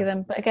could trigger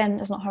them. But again,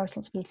 it's not her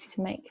responsibility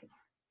to make.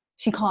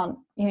 She can't,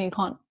 you know, you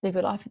can't live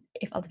your life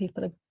if other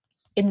people are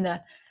in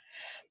the,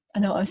 I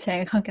know what I'm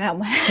saying, I can't get out of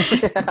my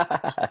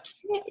head.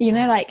 You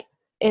know, like,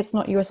 it's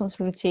not your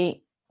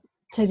responsibility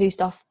to do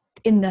stuff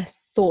in the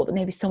thought that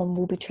maybe someone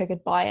will be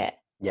triggered by it.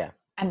 Yeah.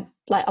 And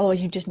like,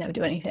 otherwise you just never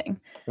do anything.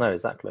 No,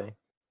 exactly.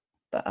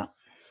 But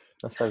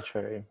that's so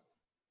true.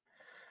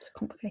 It's a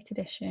complicated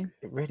issue.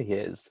 It really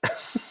is.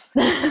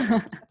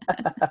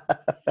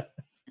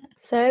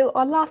 So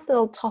our last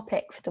little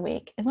topic for the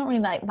week is not really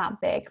like that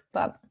big,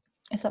 but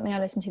it's something I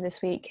listened to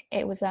this week.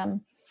 It was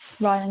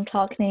Ryan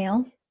Clark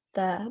Neal,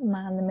 the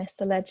man, the myth,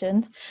 the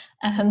legend,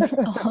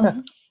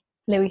 on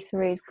Louis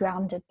Theroux's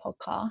Grounded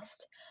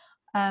podcast.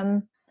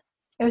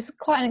 It was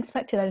quite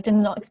unexpected. I did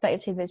not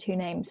expect to see the two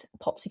names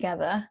pop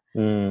together.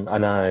 I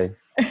know.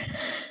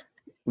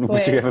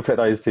 Would you ever put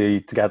those two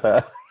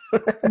together?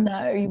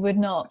 No, you would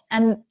not.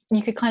 And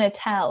you could kind of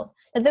tell.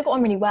 Like, they got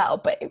on really well,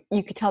 but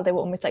you could tell they were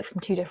almost like from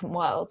two different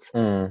worlds.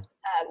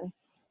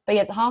 But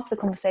yeah, the half of the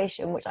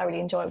conversation, which I really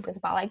enjoyed, was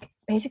about like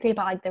basically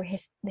about like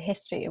the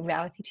history of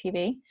reality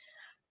TV.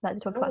 Like, they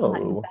talk about some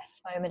like the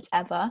best moments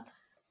ever,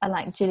 and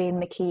like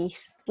Gillian McKeith,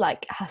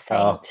 like her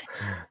faint. Oh,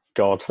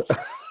 God.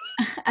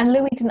 And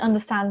Louis didn't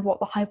understand what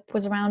the hype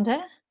was around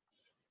it.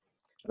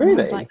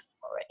 Really? Like,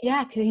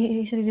 yeah, because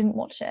he said he didn't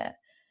watch it.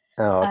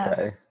 Oh,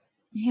 okay.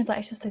 He was like,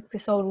 it's just like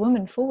this old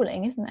woman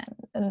falling, isn't it?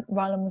 And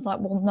Rylan was like,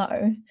 well,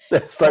 no.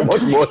 There's so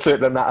much more to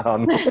it than that,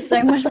 hon. There's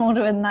so much more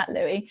to it than that,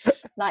 Louis.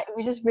 Like, it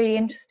was just really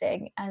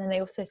interesting. And then they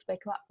also spoke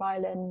about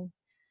Rylan's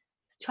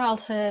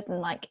childhood and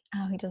like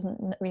how he doesn't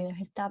really know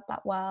his dad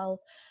that well.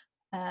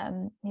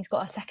 He's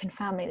got a second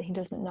family that he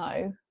doesn't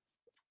know.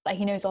 Like,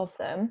 he knows of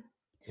them.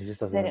 He just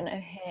doesn't. They don't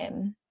know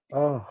him.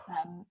 Oh.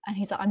 And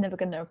he's like, I'm never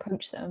going to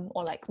approach them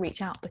or like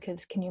reach out,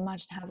 because can you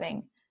imagine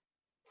having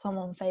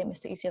someone famous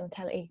that you see on the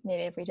telly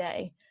nearly every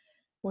day?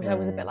 Which I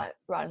was a bit like,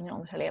 Rylan, you're on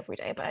the telly every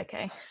day, but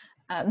okay.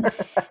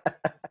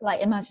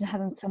 Like, imagine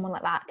having someone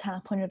like that turn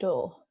up on your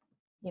door,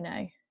 you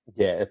know?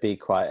 Yeah, it'd be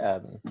quite,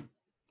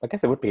 I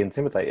guess it would be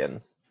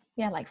intimidating.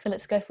 Yeah, like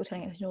Philip Schofield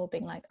turning up at your door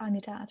being like, I'm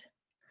your dad.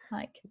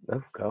 Like,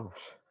 oh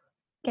gosh.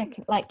 Yeah,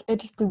 like, it'd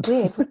just be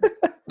weird.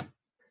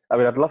 I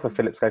mean, I'd love for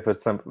Philip Schofield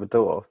to turn up at the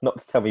door, not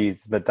to tell me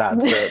he's my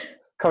dad, but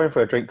come in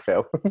for a drink,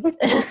 Phil.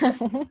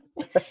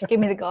 Give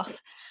me the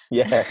goss.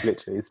 Yeah,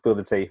 literally, spill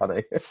the tea,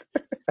 honey.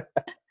 But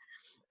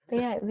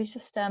yeah, it was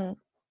just it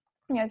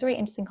was a really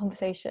interesting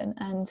conversation,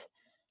 and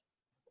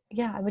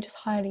yeah, I would just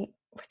highly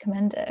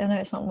recommend it. I know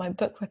it's not my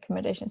book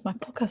recommendation, it's my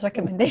podcast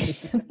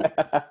recommendation.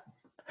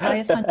 I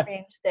just find it really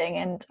interesting,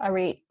 and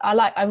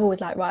I've always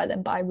liked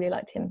Rylan, but I really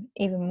liked him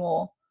even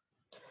more.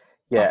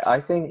 Yeah, I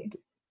think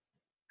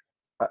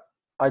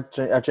I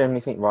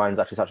genuinely think Ryan's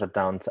actually such a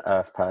down to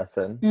earth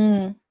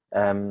person.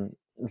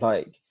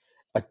 Like,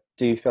 I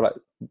do feel like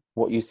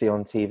what you see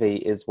on TV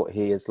is what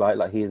he is like.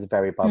 Like, he is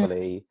very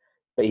bubbly,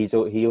 but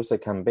he also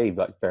can be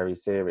like very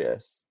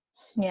serious.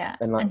 Yeah,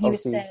 and like, he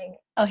was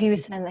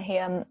saying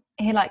that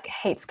he like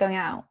hates going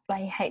out.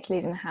 Like, he hates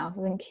leaving the house.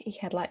 I think he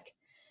had like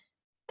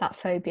that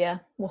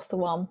phobia. What's the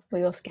one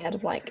where you're scared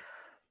of like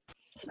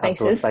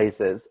spaces? Outdoor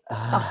spaces.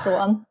 That's the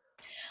one.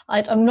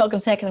 I'm not going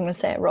to say it because I'm going to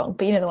say it wrong,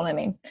 but you know the one I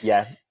mean.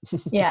 Yeah.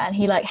 Yeah, and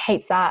he like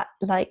hates that.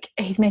 Like,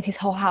 he's made his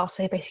whole house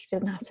so he basically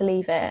doesn't have to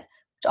leave it,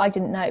 which I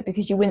didn't know,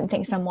 because you wouldn't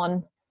think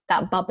someone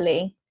that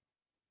bubbly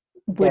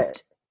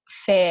would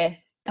fear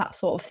that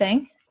sort of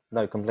thing.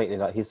 No, completely.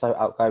 Like, he's so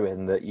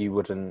outgoing that you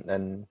wouldn't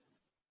then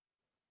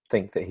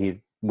think that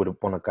he would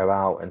want to go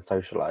out and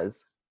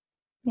socialise.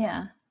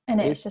 Yeah, and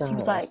it's just, he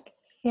was like,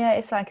 yeah,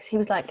 it's like, he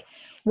was like,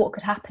 what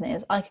could happen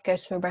is I could go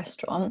to a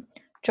restaurant,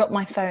 drop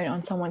my phone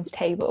on someone's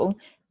table,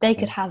 they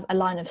could have a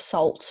line of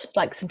salt,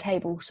 like some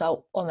table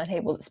salt on the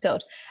table that's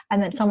spilled, and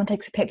then someone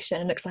takes a picture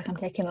and it looks like I'm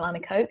taking a line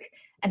of Coke.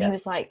 And he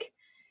was like,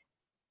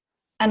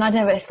 and I'd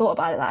never really thought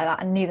about it like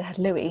that, and neither had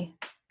Louis,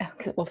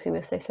 because obviously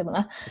we're so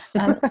similar.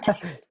 And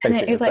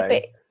it was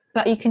like,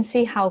 but you can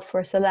see how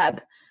for a celeb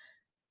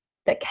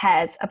that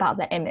cares about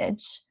their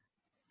image,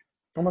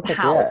 oh my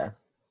God,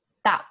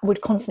 that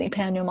would constantly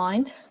play on your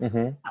mind,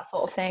 that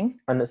sort of thing.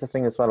 And it's the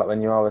thing as well, like,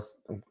 when you are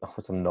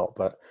I'm not,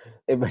 but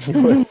when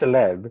you're a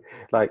celeb,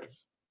 like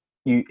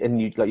you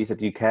like you said,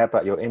 you care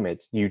about your image,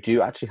 you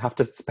do actually have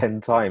to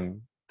spend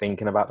time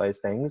thinking about those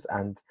things,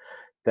 and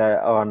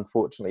there are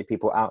unfortunately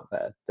people out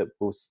there that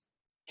will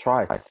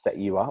try to set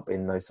you up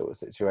in those sort of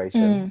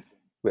situations,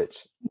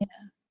 which,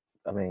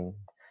 I mean,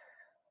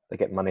 they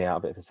get money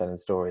out of it for selling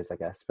stories, I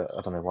guess, but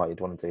I don't know why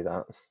you'd want to do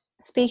that.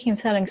 Speaking of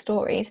selling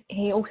stories,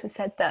 he also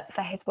said that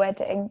for his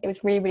wedding, it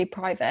was really, really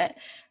private,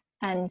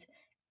 and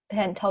he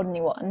hadn't told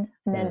anyone.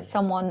 And then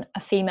someone,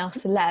 a female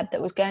celeb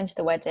that was going to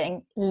the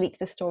wedding, leaked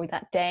the story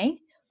that day.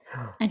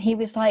 And he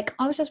was like,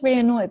 I was just really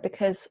annoyed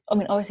because, I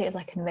mean, obviously it's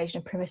like an invasion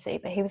of privacy,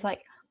 but he was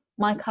like,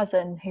 my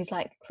cousin, who's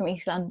like from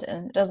East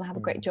London, doesn't have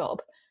a great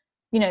job.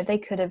 You know, they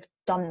could have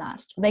done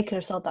that. They could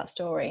have sold that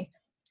story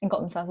and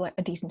got themselves like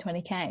a decent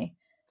 20k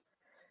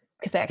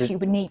because they actually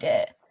would need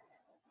it.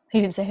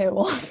 He didn't say who it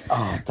was.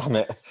 Oh, damn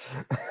it.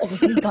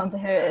 Obviously, he can't say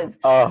who it is.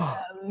 Oh.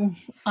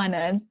 I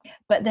know.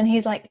 But then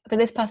he's like, but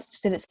this person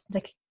just did it so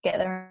they could get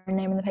their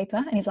name in the paper.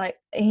 And he's like,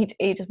 he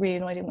just really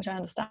annoyed him, which I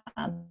understand.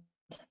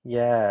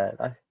 Yeah.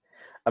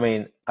 I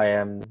mean,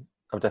 I'm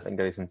definitely going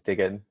to do some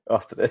digging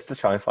after this to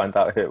try and find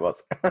out who it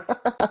was.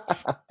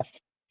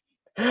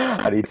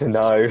 I need to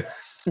know.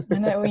 I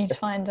know, we need to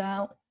find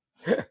out.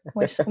 I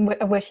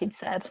wish he'd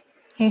said.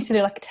 He needs to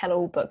do like a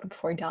tell-all book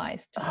before he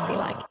dies. Just to be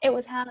like, it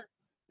was her.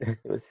 It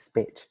was his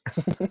bitch.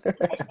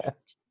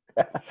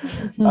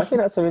 I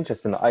think that's so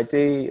interesting. I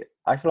feel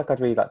like I'd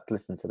really like to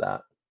listen to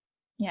that.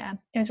 Yeah,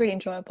 it was really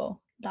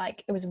enjoyable.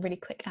 Like, it was a really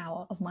quick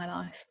hour of my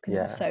life because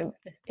it was so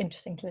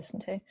interesting to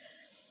listen to.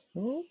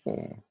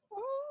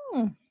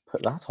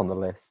 Put that on the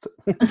list.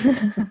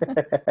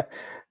 But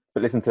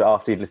listen to it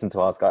after you've listened to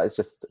ours, guys.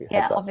 Just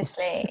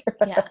obviously.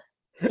 Yeah.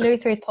 Louis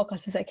Theroux's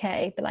podcast is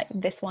okay, but like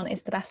this one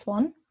is the best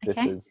one.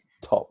 Okay? This is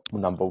top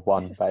number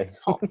one, babe.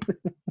 Top.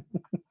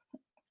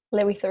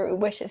 Louis Theroux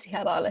wishes he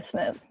had our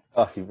listeners.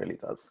 Oh, he really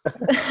does.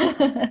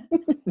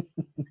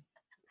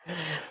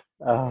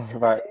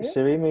 Right,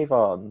 should we move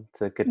on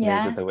to good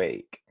news of the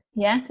week?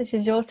 Yes, this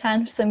is your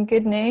turn for some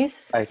good news.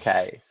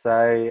 Okay,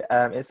 so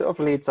it sort of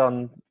leads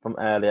on from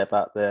earlier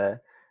about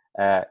the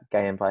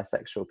gay and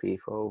bisexual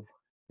people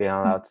being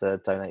allowed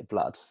to donate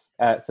blood.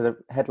 So the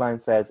headline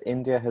says,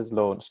 India has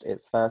launched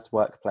its first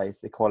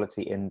workplace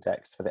equality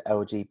index for the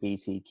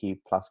LGBTQ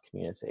plus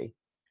community,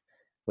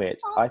 which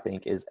I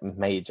think is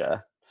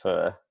major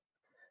for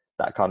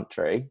that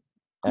country.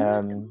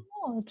 Oh my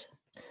God.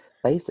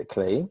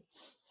 Basically,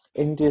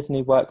 India's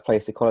new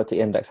workplace equality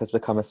index has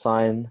become a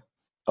sign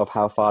of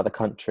how far the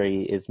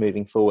country is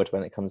moving forward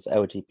when it comes to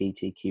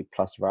LGBTQ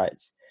plus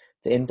rights.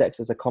 The index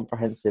is a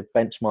comprehensive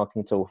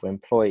benchmarking tool for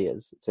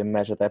employers to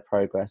measure their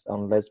progress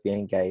on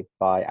lesbian, gay,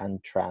 bi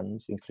and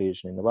trans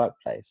inclusion in the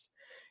workplace.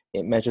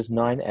 It measures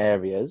 9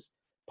 areas: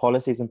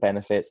 policies and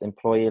benefits,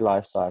 employee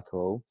life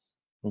cycle,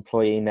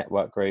 employee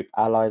network group,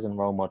 allies and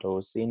role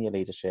models, senior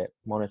leadership,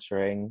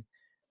 monitoring,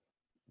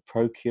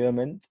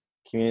 procurement,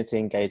 community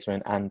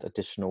engagement and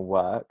additional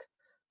work.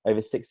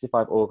 Over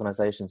 65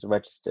 organisations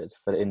registered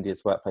for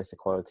India's Workplace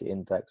Equality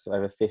Index, with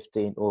over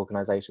 15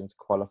 organisations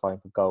qualifying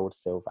for gold,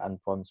 silver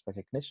and bronze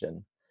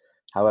recognition.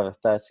 However,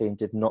 13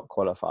 did not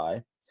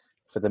qualify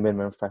for the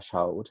minimum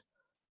threshold.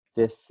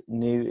 This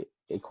new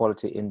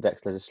Equality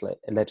Index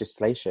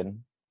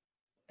legislation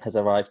has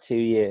arrived 2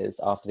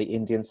 years after the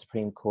Indian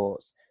Supreme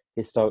Court's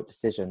historic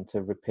decision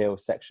to repeal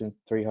Section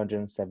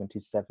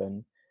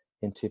 377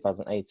 in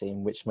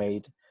 2018, which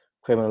made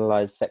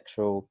criminalised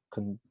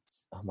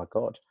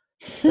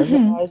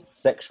criminalised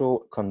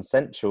sexual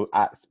consensual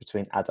acts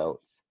between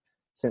adults.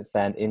 Since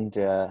then,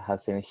 India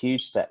has seen a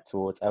huge step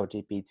towards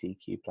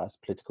LGBTQ plus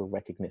political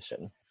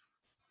recognition.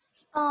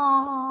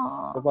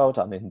 Oh, well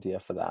done, India,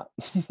 for that.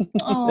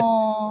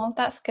 Oh,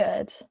 that's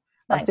good.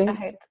 Thanks,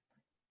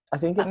 I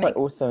think it's like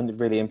also a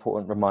really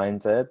important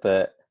reminder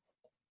that,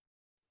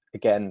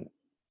 again,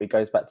 it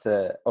goes back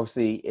to,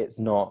 obviously it's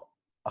not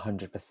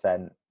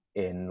 100%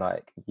 in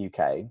like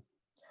UK,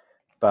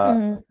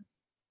 but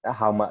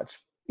how much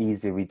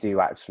easier we do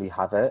actually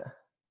have it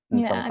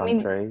in some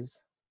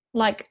countries.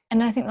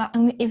 And I think that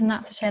even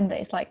that's a shame that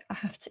it's like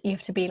you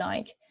have to be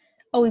like,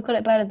 oh, we've got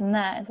it better than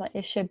theirs. Like,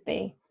 it should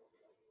be.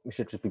 It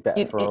should just be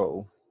better for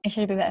all. It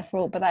should be better for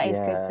all, but that is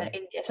good that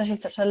India, especially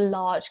such a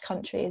large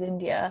country as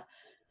India,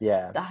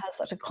 that has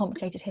such a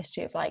complicated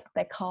history of like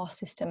their caste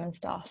system and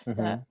stuff,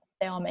 that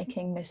they are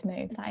making this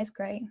move. That is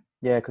great.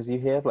 Yeah, because you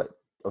hear like,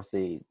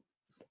 obviously,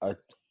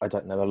 I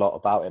don't know a lot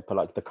about it, but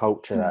like the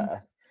culture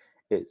there,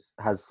 it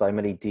has so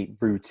many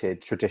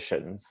deep-rooted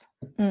traditions,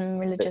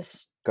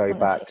 religious, go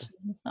back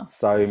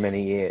so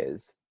many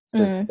years.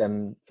 So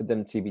for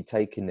them to be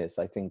taking this,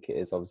 I think it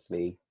is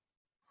obviously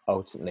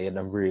ultimately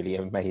a really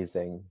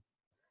amazing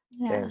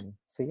thing.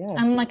 So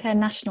and like a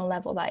national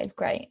level, that is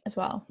great as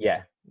well.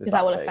 Yeah, because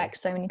that will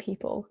affect so many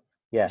people.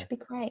 Yeah, it should be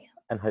great,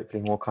 and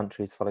hopefully more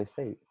countries follow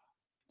suit.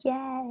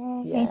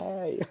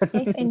 Yay!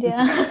 Safe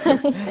India.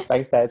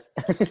 Thanks, Dad.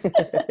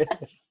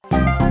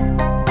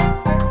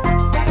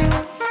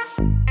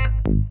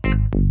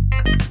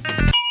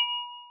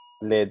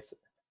 Lids,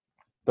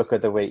 book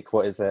of the week,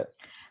 what is it?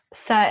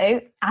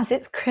 So, as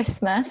it's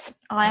Christmas,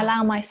 I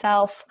allow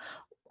myself,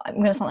 I'm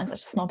going to sound like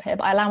such a snob here,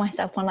 but I allow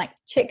myself one like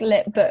chick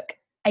lit book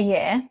a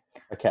year.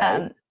 Okay.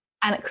 And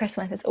at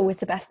Christmas, it's always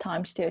the best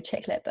time to do a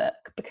chick lit book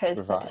because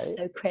they're just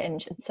so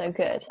cringe and so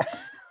good.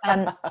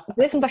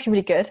 This one's actually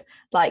really good.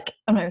 Like,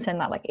 I'm not even saying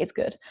that, like, it's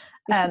good.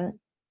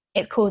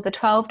 It's called The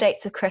 12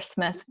 Dates of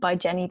Christmas by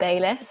Jenny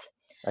Bayliss.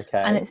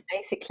 Okay. And it's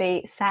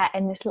basically set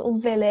in this little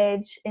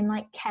village in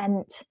like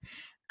Kent,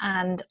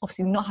 and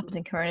obviously not happened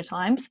in Corona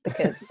times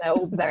because they're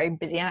all very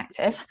busy and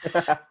active.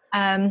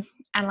 And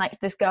And like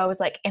this girl was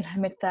like in her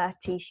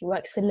mid-30s. She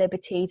works for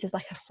Liberty as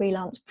like a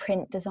freelance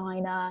print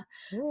designer.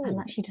 Ooh. And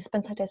like she just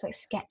spends her days like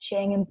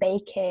sketching and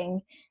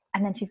baking.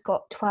 And then she's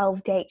got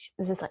 12 dates.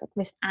 There's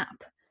this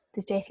app,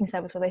 this dating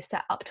service where they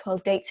set up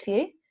 12 dates for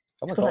you.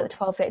 Oh my it's called God. like the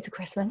 12 Dates of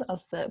Christmas,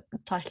 as the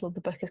title of the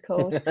book is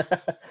called.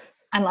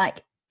 And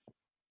like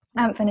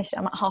I haven't finished it.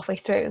 I'm like halfway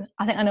through.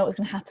 I think I know what's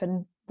going to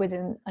happen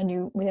within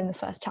the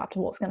first chapter.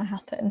 What's going to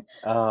happen?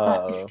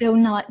 But it's still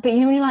nice. But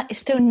you know, like it's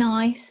still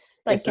nice.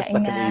 Like it's just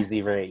getting like there. an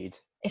easy read.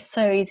 It's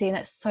so easy and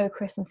it's so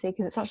Christmassy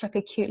because it's such like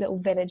a cute little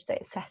village that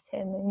it's set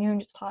in, and you're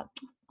just like,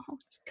 oh,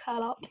 just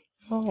curl up.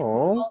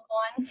 Oh,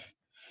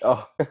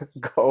 oh,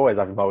 always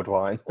having mulled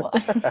wine.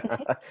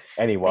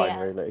 Any wine,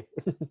 really.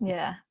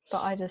 Yeah,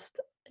 but I just,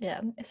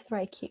 it's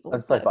very cute.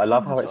 I'm sorry, but I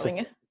love how it's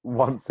just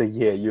once a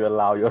year you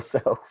allow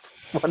yourself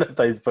one of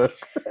those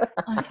books.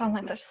 I sound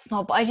like such a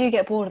snob, but I do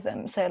get bored of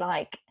them. So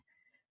like,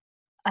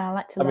 I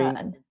like to learn.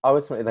 Mean,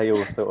 ultimately, they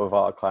all sort of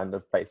are kind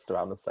of based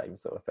around the same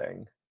sort of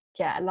thing.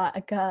 Yeah, like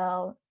a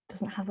girl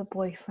doesn't have a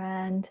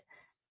boyfriend,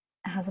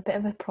 has a bit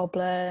of a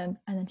problem,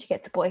 and then she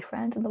gets a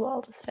boyfriend and the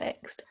world is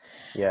fixed.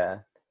 Yeah.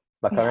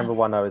 Like, I remember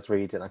one I was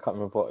reading, I can't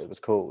remember what it was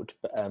called,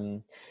 but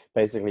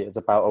basically it was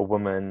about a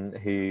woman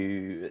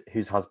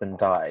whose husband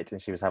died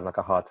and she was having like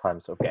a hard time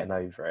sort of getting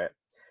over it.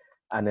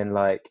 And then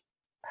like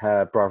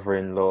her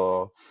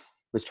brother-in-law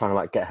was trying to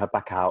like get her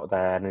back out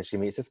there, and then she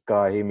meets this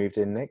guy who moved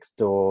in next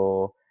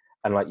door,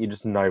 and like you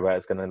just know where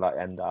it's going to like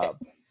end up.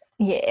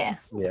 Yeah.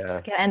 It's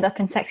going to end up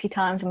in sexy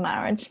times and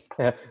marriage.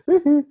 Yeah.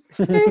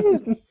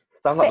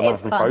 Sound like the man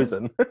from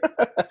Frozen.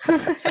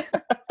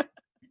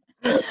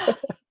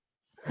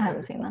 I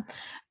haven't seen that.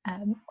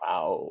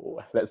 Wow.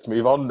 Let's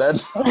move on then.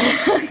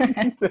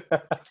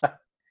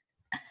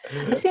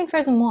 I've seen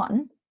Frozen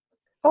 1.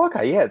 Oh,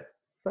 okay, yeah.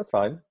 That's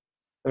fine.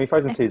 I mean,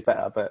 Frozen 2 is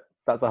better, but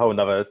that's a whole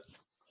nother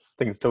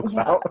thing to talk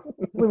about.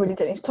 We really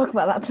don't need to talk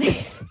about that,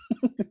 please.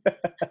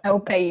 I will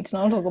pay you to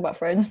not talk about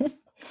Frozen.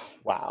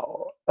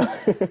 Wow.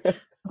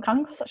 I'm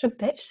coming across such a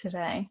bitch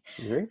today.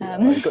 You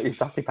really you've got your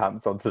sassy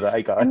pants on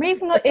today, guys. I'm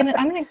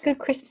in a good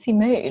Christmassy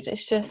mood.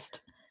 It's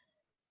just,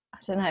 I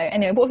don't know.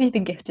 Anyway, what have you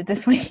been gifted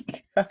this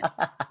week?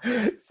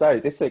 So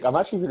this week, I'm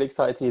actually really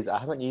excited to use it. I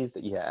haven't used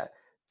it yet.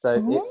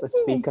 So it's a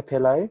speaker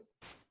pillow.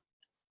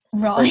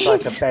 Right. So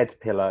it's like a bed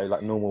pillow,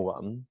 like normal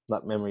one,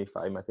 like memory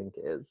foam, I think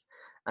it is.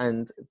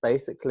 And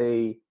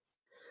basically,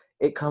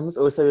 it comes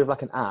also with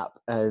like an app,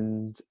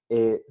 and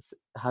it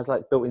has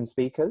like built-in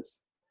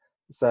speakers.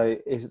 So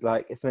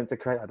it's meant to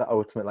create like the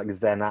ultimate like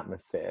Zen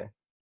atmosphere.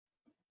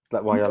 It's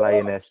like while you're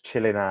laying there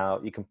chilling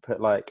out, you can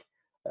put like,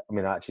 I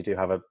mean, I actually do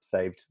have a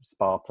saved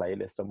spa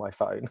playlist on my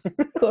phone.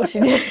 Of course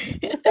you do.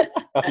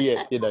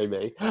 Yeah, you know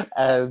me.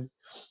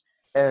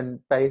 And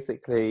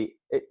basically,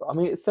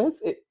 it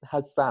says it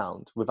has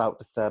sound without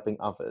disturbing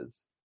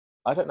others.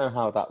 I don't know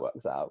how that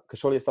works out, because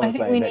surely if someone's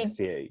laying next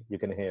to you, you're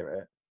going to hear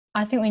it.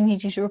 I think we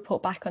need you to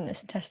report back on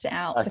this and test it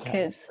out,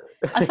 because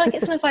I feel like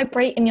it's going to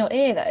vibrate in your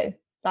ear though,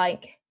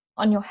 like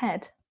on your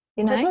head,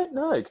 you know? I don't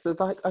know, because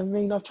like, I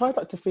mean, I've tried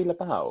like to feel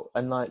about,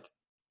 and like,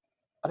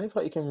 I don't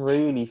feel like you can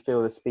really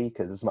feel the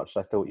speakers as much as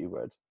I thought you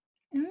would.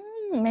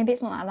 Maybe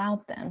it's not that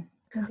loud then.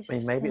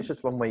 Maybe it's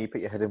just one way you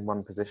put your head in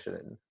one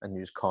position and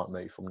you just can't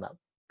move from that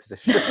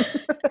position.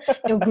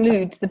 You're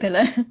glued to the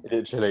pillow.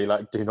 Literally,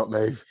 like, do not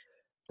move.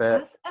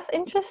 But that's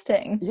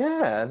interesting.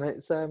 Yeah, and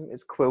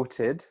it's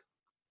quilted,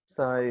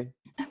 so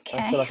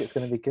I feel like it's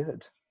going to be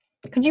good.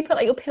 Could you put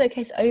like your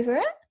pillowcase over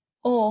it,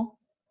 or?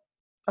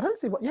 I don't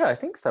see what. Yeah, I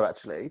think so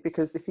actually,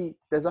 because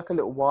there's like a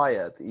little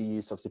wire that you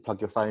use to obviously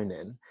plug your phone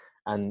in,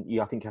 and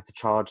I think you have to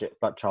charge it,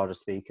 like charge the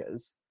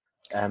speakers.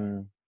 I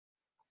don't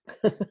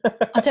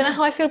know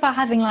how I feel about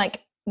having like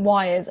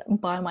wires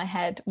by my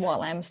head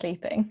while I'm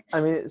sleeping.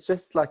 I mean, it's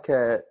just like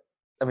I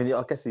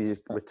guess you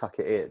would tuck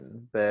it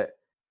in, but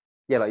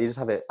yeah, like you just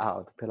have it out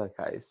of the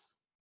pillowcase.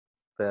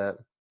 But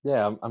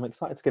yeah, I'm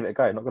excited to give it a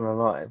go, not gonna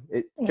lie.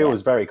 It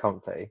feels very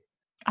comfy.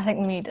 I think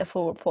we need a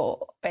full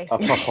report,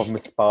 basically. I'll pop on my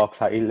spa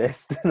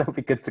playlist and I'll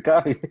be good to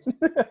go.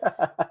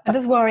 I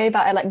just worry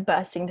about it like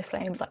bursting into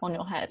flames like on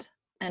your head,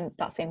 and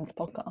that's the end of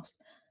the podcast.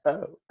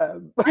 I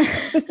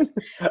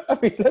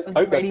mean, let's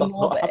hope that does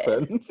not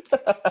happen.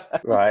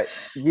 Right,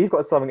 you've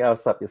got something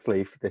else up your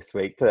sleeve this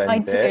week to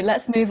end it. I do.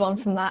 Let's move on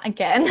from that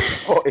again.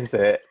 What is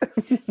it?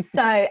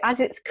 So, as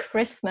it's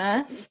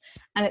Christmas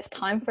and it's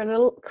time for a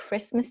little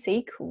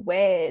Christmassy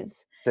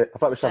quiz. I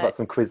thought we should have like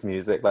some quiz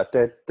music, like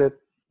I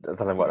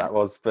don't know what that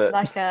was, but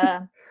like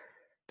I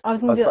was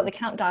going to do like the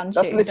countdown.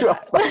 That's literally what I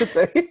was about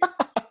to do.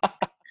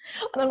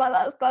 And I'm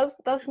like,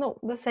 that's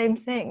not the same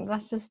thing.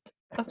 That's not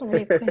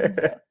really a quiz, is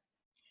it?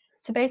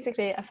 So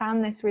basically, I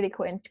found this really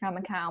cool Instagram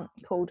account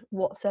called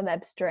What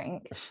Celebs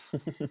Drink.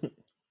 And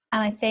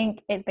I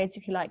think it's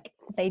basically like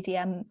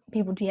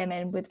people DM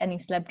in with any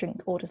celeb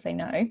drink orders they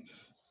know.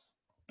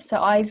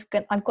 So I've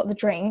got the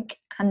drink,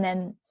 and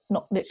then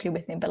not literally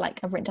with me, but like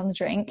I've written down the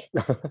drink,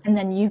 and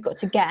then you've got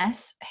to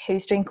guess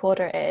whose drink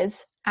order it is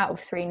out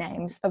of 3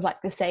 names of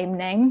like the same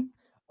name.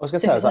 I was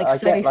going to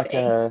say,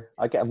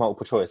 I get a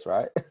multiple choice,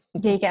 right?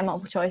 Yeah, you get a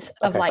multiple choice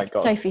of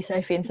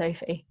Sophie, and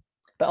Sophie.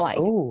 but like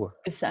Oh,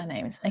 with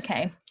surnames.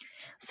 Okay,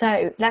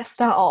 so let's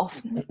start off.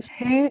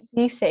 Who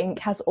do you think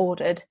has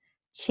ordered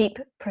cheap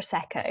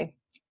prosecco?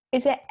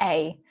 Is it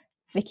A,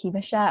 Vicky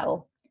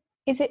Michelle?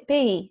 Is it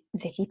B,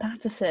 Vicky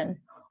Patterson?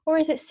 Or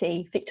is it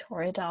C,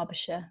 Victoria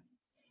Derbyshire?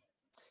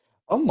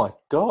 oh my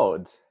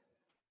God.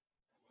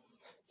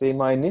 See,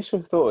 my initial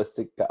thought was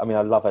to go, I mean,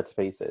 I love her to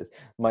pieces.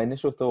 My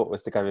initial thought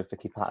was to go with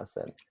Vicky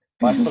Patterson.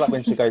 But I feel like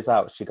when she goes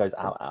out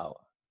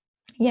out.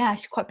 Yeah,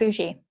 she's quite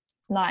bougie.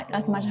 Like,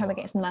 I can imagine her Oh,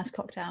 getting some nice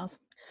cocktails.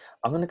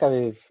 I'm going to go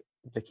with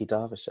Vicky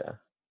Derbyshire.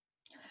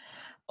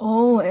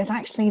 Oh, it was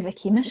actually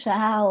Vicky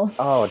Michelle.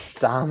 Oh,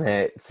 damn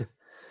it. Who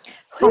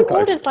So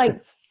close.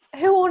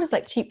 orders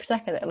like cheap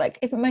prosecco though? Like,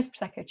 isn't most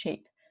prosecco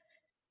cheap?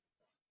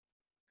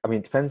 I mean,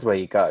 it depends where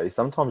you go.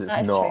 Sometimes it's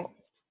That is true. not.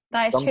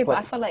 That is Some true, but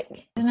I feel place. like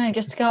I don't know,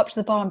 just to go up to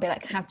the bar and be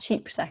like, have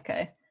cheap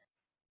prosecco.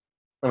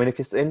 I mean, if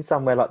it's in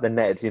somewhere like the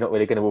Ned, you're not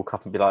really going to walk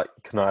up and be like,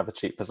 "Can I have a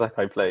cheap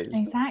prosecco, please?"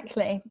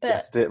 Exactly, You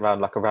have but to do it around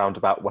like a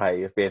roundabout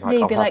way of being like,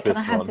 you'd "I'll be have like, can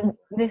I this have one."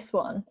 this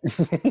one?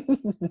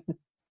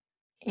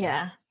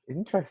 Yeah.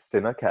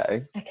 Interesting.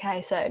 Okay.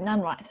 Okay, so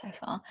none right so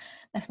far.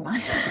 Never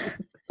mind.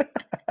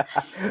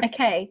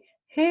 Okay,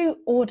 who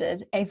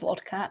orders a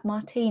vodka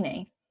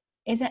martini?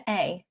 Is it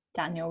A,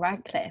 Daniel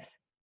Radcliffe,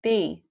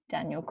 B,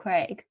 Daniel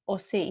Craig, or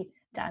C,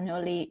 Daniel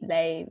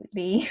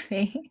Levy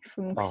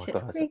from Oh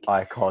Schitt's God, Creek?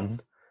 icon.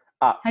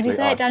 How do you Absolute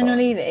say it, Daniel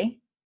icon.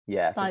 Levy?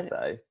 Yeah, I think Live,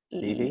 so.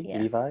 Levy, yeah,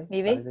 Levi,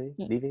 Levy. Levy,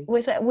 Levy.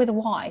 Was it with a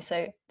Y?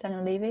 So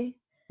Daniel Levy.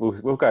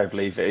 We'll go with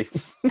Levy.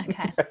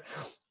 Okay.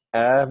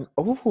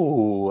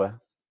 Oh,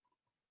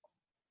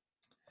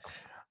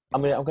 I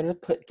mean, I'm going to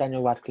put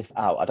Daniel Radcliffe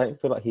out. I don't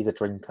feel like he's a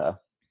drinker,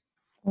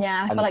 Yeah,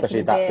 I and feel like especially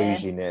he's a that beer.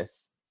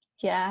 bouginess.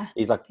 Yeah,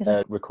 He's like he's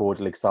a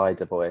recorded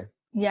cider boy.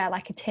 yeah,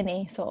 like a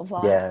tinny sort of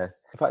vibe. Yeah,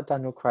 in fact,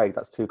 Daniel Craig,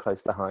 that's too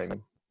close to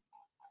home.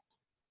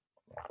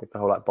 It's the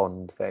whole like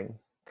Bond thing.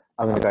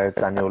 I'm going to go with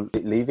Daniel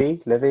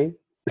Levy.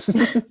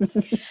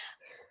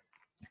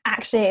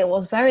 Actually, it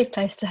was very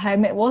close to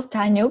home. It was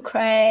Daniel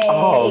Craig.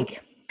 Oh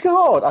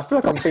God, I feel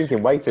like I'm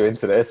thinking way too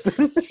into this.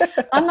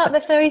 I'm like,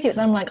 they're so easy, but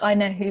then I'm like, I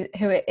know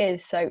who it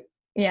is. So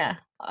yeah,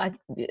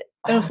 it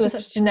also was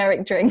such a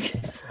generic drink.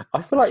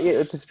 I feel like it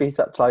would just be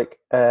such like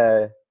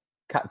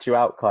catch you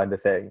out kind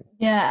of thing.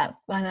 Yeah,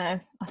 I know.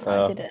 That's why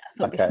I did it. I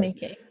thought it'd be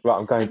sneaky. Right,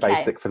 I'm going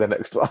basic for the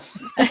next one.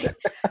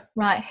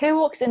 Right, who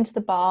walks into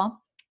the bar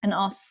and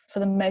asks for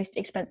the most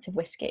expensive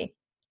whiskey?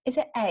 Is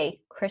it A,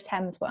 Chris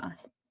Hemsworth?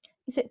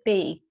 Is it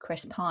B,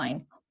 Chris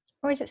Pine?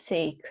 Or is it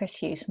C, Chris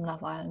Hughes from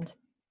Love Island?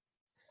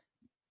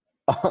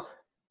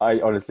 I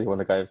honestly want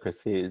to go with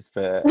Chris Hughes,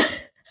 but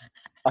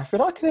I feel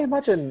like I can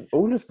imagine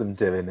all of them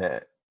doing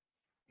it.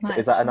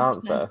 Is that an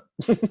answer?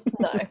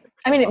 No.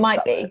 I mean, it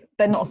might be,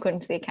 but not according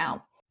to the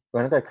account.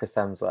 I'm going to go Chris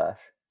Hemsworth.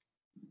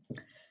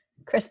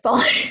 Chris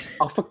Pine.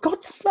 Oh, for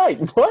God's sake,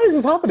 why is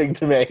this happening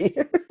to me?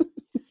 To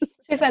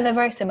be fair, they're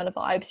very similar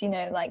vibes, you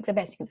know, like they're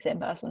basically the same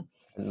person.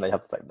 And they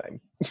have the same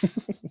name.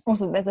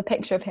 Also, there's a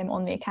picture of him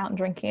on the account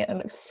drinking it and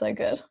it looks so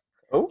good.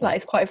 Oh. Like,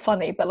 it's quite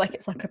funny, but like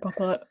it's like a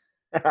proper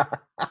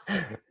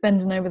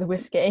bending over the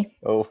whiskey.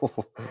 Oh.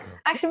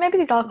 Actually, maybe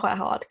these are quite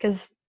hard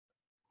because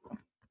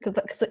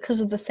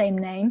of the same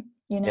name,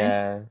 you know?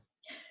 Yeah.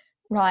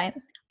 Right.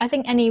 I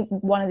think any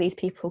one of these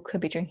people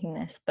could be drinking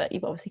this, but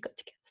you've obviously got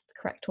to get the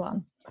correct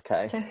one.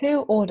 Okay. So who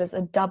orders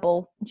a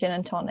double gin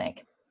and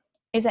tonic?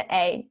 Is it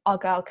A, our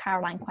girl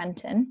Caroline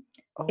Quentin?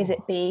 Oh. Is it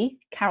B,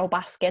 Carol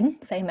Baskin,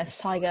 famous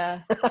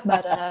tiger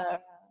murderer?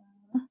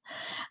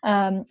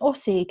 Or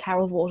C,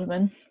 Carol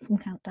Vorderman from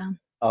Countdown?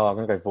 Oh, I'm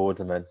going to go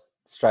Vorderman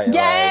straight away.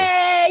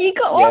 Yeah, you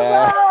got one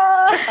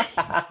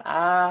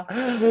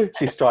more!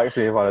 She strikes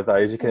me as one of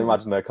those. You can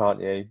imagine her,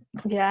 can't you?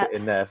 Yeah.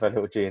 Sitting there for a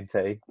little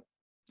G&T.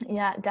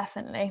 Yeah,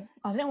 definitely.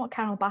 I don't know what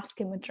Carol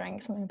Baskin would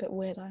drink. Something a bit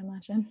weird, I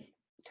imagine.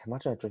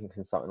 Imagine her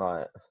drinking something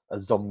like a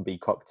zombie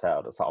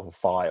cocktail that's like on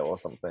fire or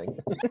something.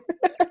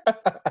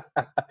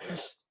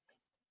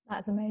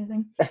 That's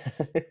amazing.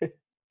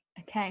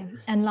 Okay,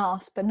 and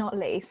last but not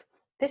least,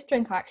 this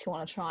drink I actually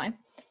want to try.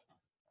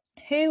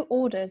 Who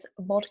orders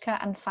vodka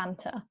and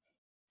Fanta?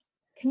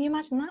 Can you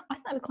imagine that? I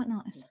think that'd be quite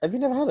nice. Have you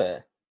never had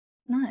it?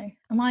 No.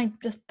 Am I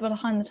just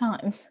behind the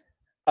times?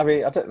 I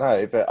mean, I don't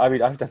know, but I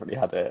mean, I've definitely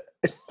had it.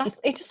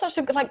 It's just such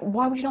a good, like,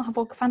 why would you not have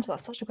vodka Fanta?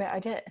 That's such a great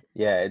idea.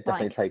 Yeah, it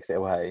definitely takes it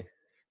away.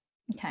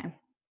 Okay.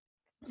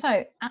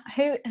 So,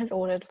 who has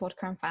ordered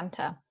vodka and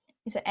Fanta?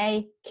 Is it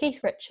A, Keith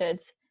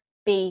Richards,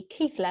 B,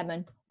 Keith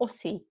Lemon, or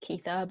C,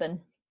 Keith Urban?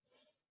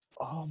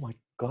 Oh my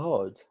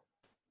God.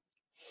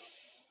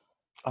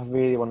 I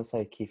really want to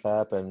say Keith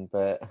Urban,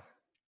 but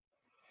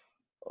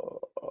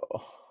I'm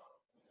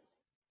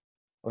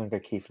going to go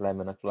Keith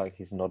Lemon. I feel like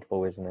he's an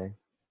oddball, isn't he?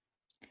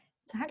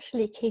 It's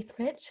actually Keith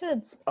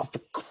Richards. Oh, for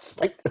God's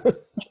sake.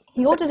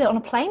 He ordered it on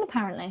a plane,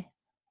 apparently.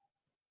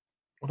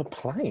 On a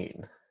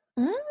plane?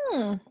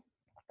 Mm.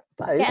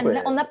 That is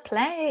weird. On the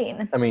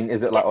plane. I mean,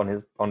 is it like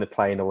on a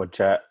plane or a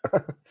jet?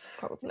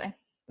 Probably.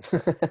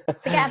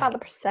 Forget about the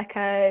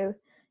Prosecco.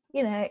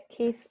 You know,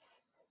 Keith,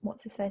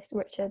 what's his face?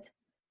 Richards.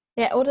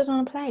 Yeah, ordered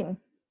on a plane.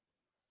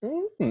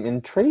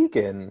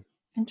 Intriguing.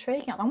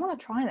 Intriguing. I want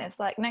to try this.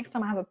 Like next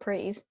time I have a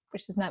Prees,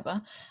 which is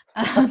never.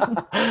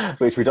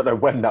 Which we don't know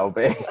when that'll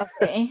be.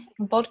 Okay.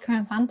 Vodka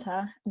and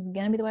Fanta is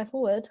going to be the way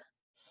forward.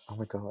 Oh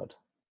my God.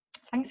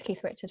 Thanks,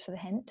 Keith Richards, for the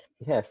hint.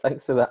 Yeah,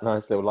 thanks for that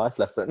nice little life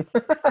lesson.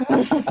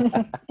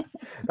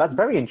 That's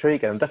very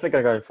intriguing. I'm definitely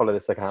going to go and follow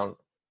this account.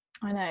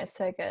 I know, it's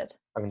so good.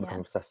 I'm going to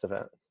become obsessed with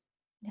it.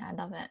 Yeah, I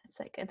love it. It's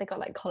so good. They got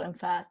like Colin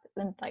Firth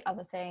and like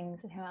other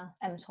things, and who else?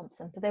 Emma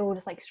Thompson. But they were all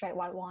just like straight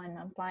white wine. And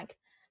I was like,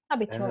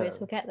 that'd be curious.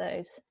 We'll get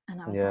those.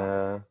 And I was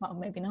like, well,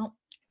 maybe not.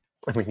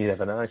 I mean, you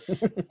never know.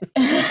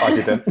 I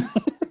didn't.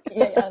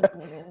 Yeah.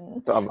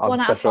 But I'm 1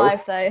 special. out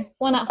of 5 though.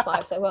 1 out of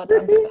 5 though. Well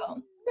done,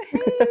 Phil.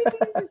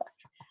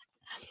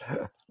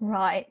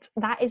 Right,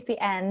 that is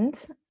the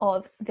end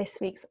of this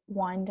week's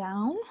wind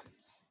down.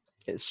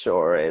 It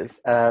sure is.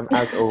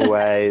 As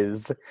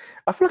always,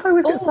 I feel like I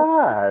always get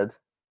sad.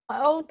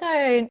 Oh,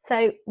 don't.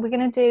 So we're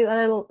going to do a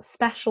little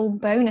special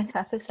bonus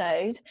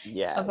episode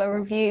of a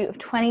review of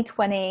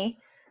 2020,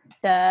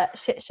 the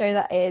shit show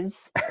that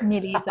is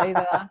nearly is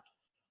over.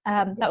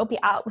 That will be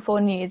out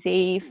before New Year's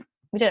Eve.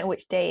 We don't know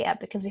which day yet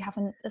because we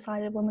haven't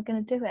decided when we're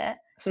going to do it.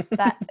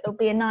 But it'll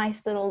be a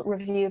nice little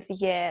review of the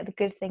year, the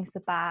good things, the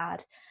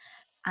bad,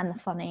 and the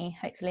funny,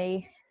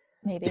 hopefully,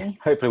 maybe.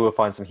 Hopefully we'll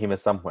find some humour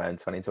somewhere in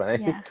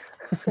 2020. Yeah.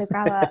 So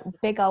grab a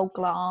big old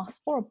glass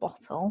or a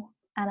bottle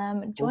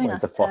and join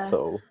us.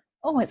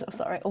 Always a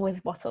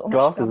bottle.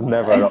 Glass is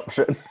never an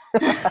option.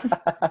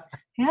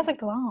 He has a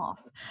glass.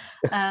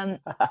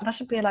 That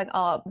should be like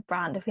our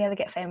brand. If we ever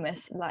get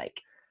famous,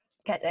 like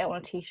get it on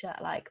a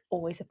t-shirt, like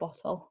always a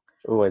bottle.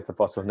 Always a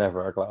bottle,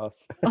 never a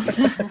glass.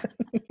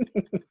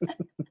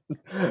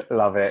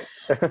 Love it.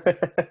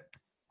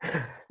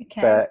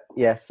 Okay. But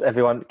yes,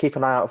 everyone, keep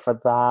an eye out for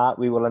that.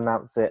 We will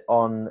announce it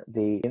on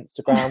the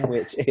Instagram,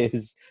 which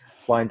is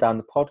Wind Down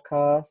the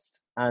Podcast.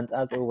 And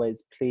as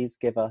always, please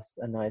give us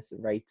a nice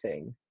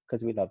rating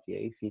because we love you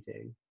if you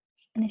do.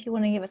 And if you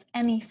want to give us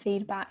any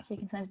feedback, you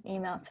can send an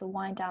email to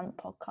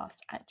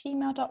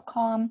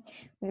winddownthepodcast@gmail.com.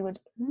 We would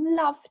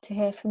love to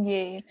hear from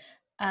you,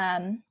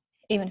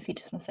 even if you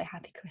just want to say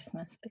Happy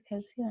Christmas,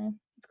 because, you know,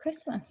 it's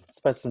Christmas.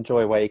 Spread some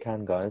joy where you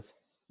can, guys.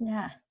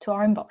 Yeah, to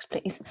our inbox,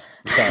 please.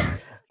 Yeah.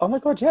 Oh my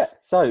God, yeah.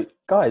 So,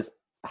 guys,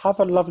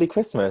 have a lovely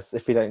Christmas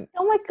if we don't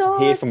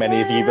hear from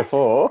any of you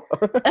before.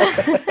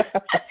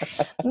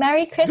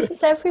 Merry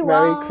Christmas,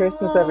 everyone. Merry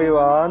Christmas,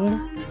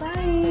 everyone.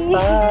 Bye.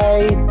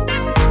 Bye.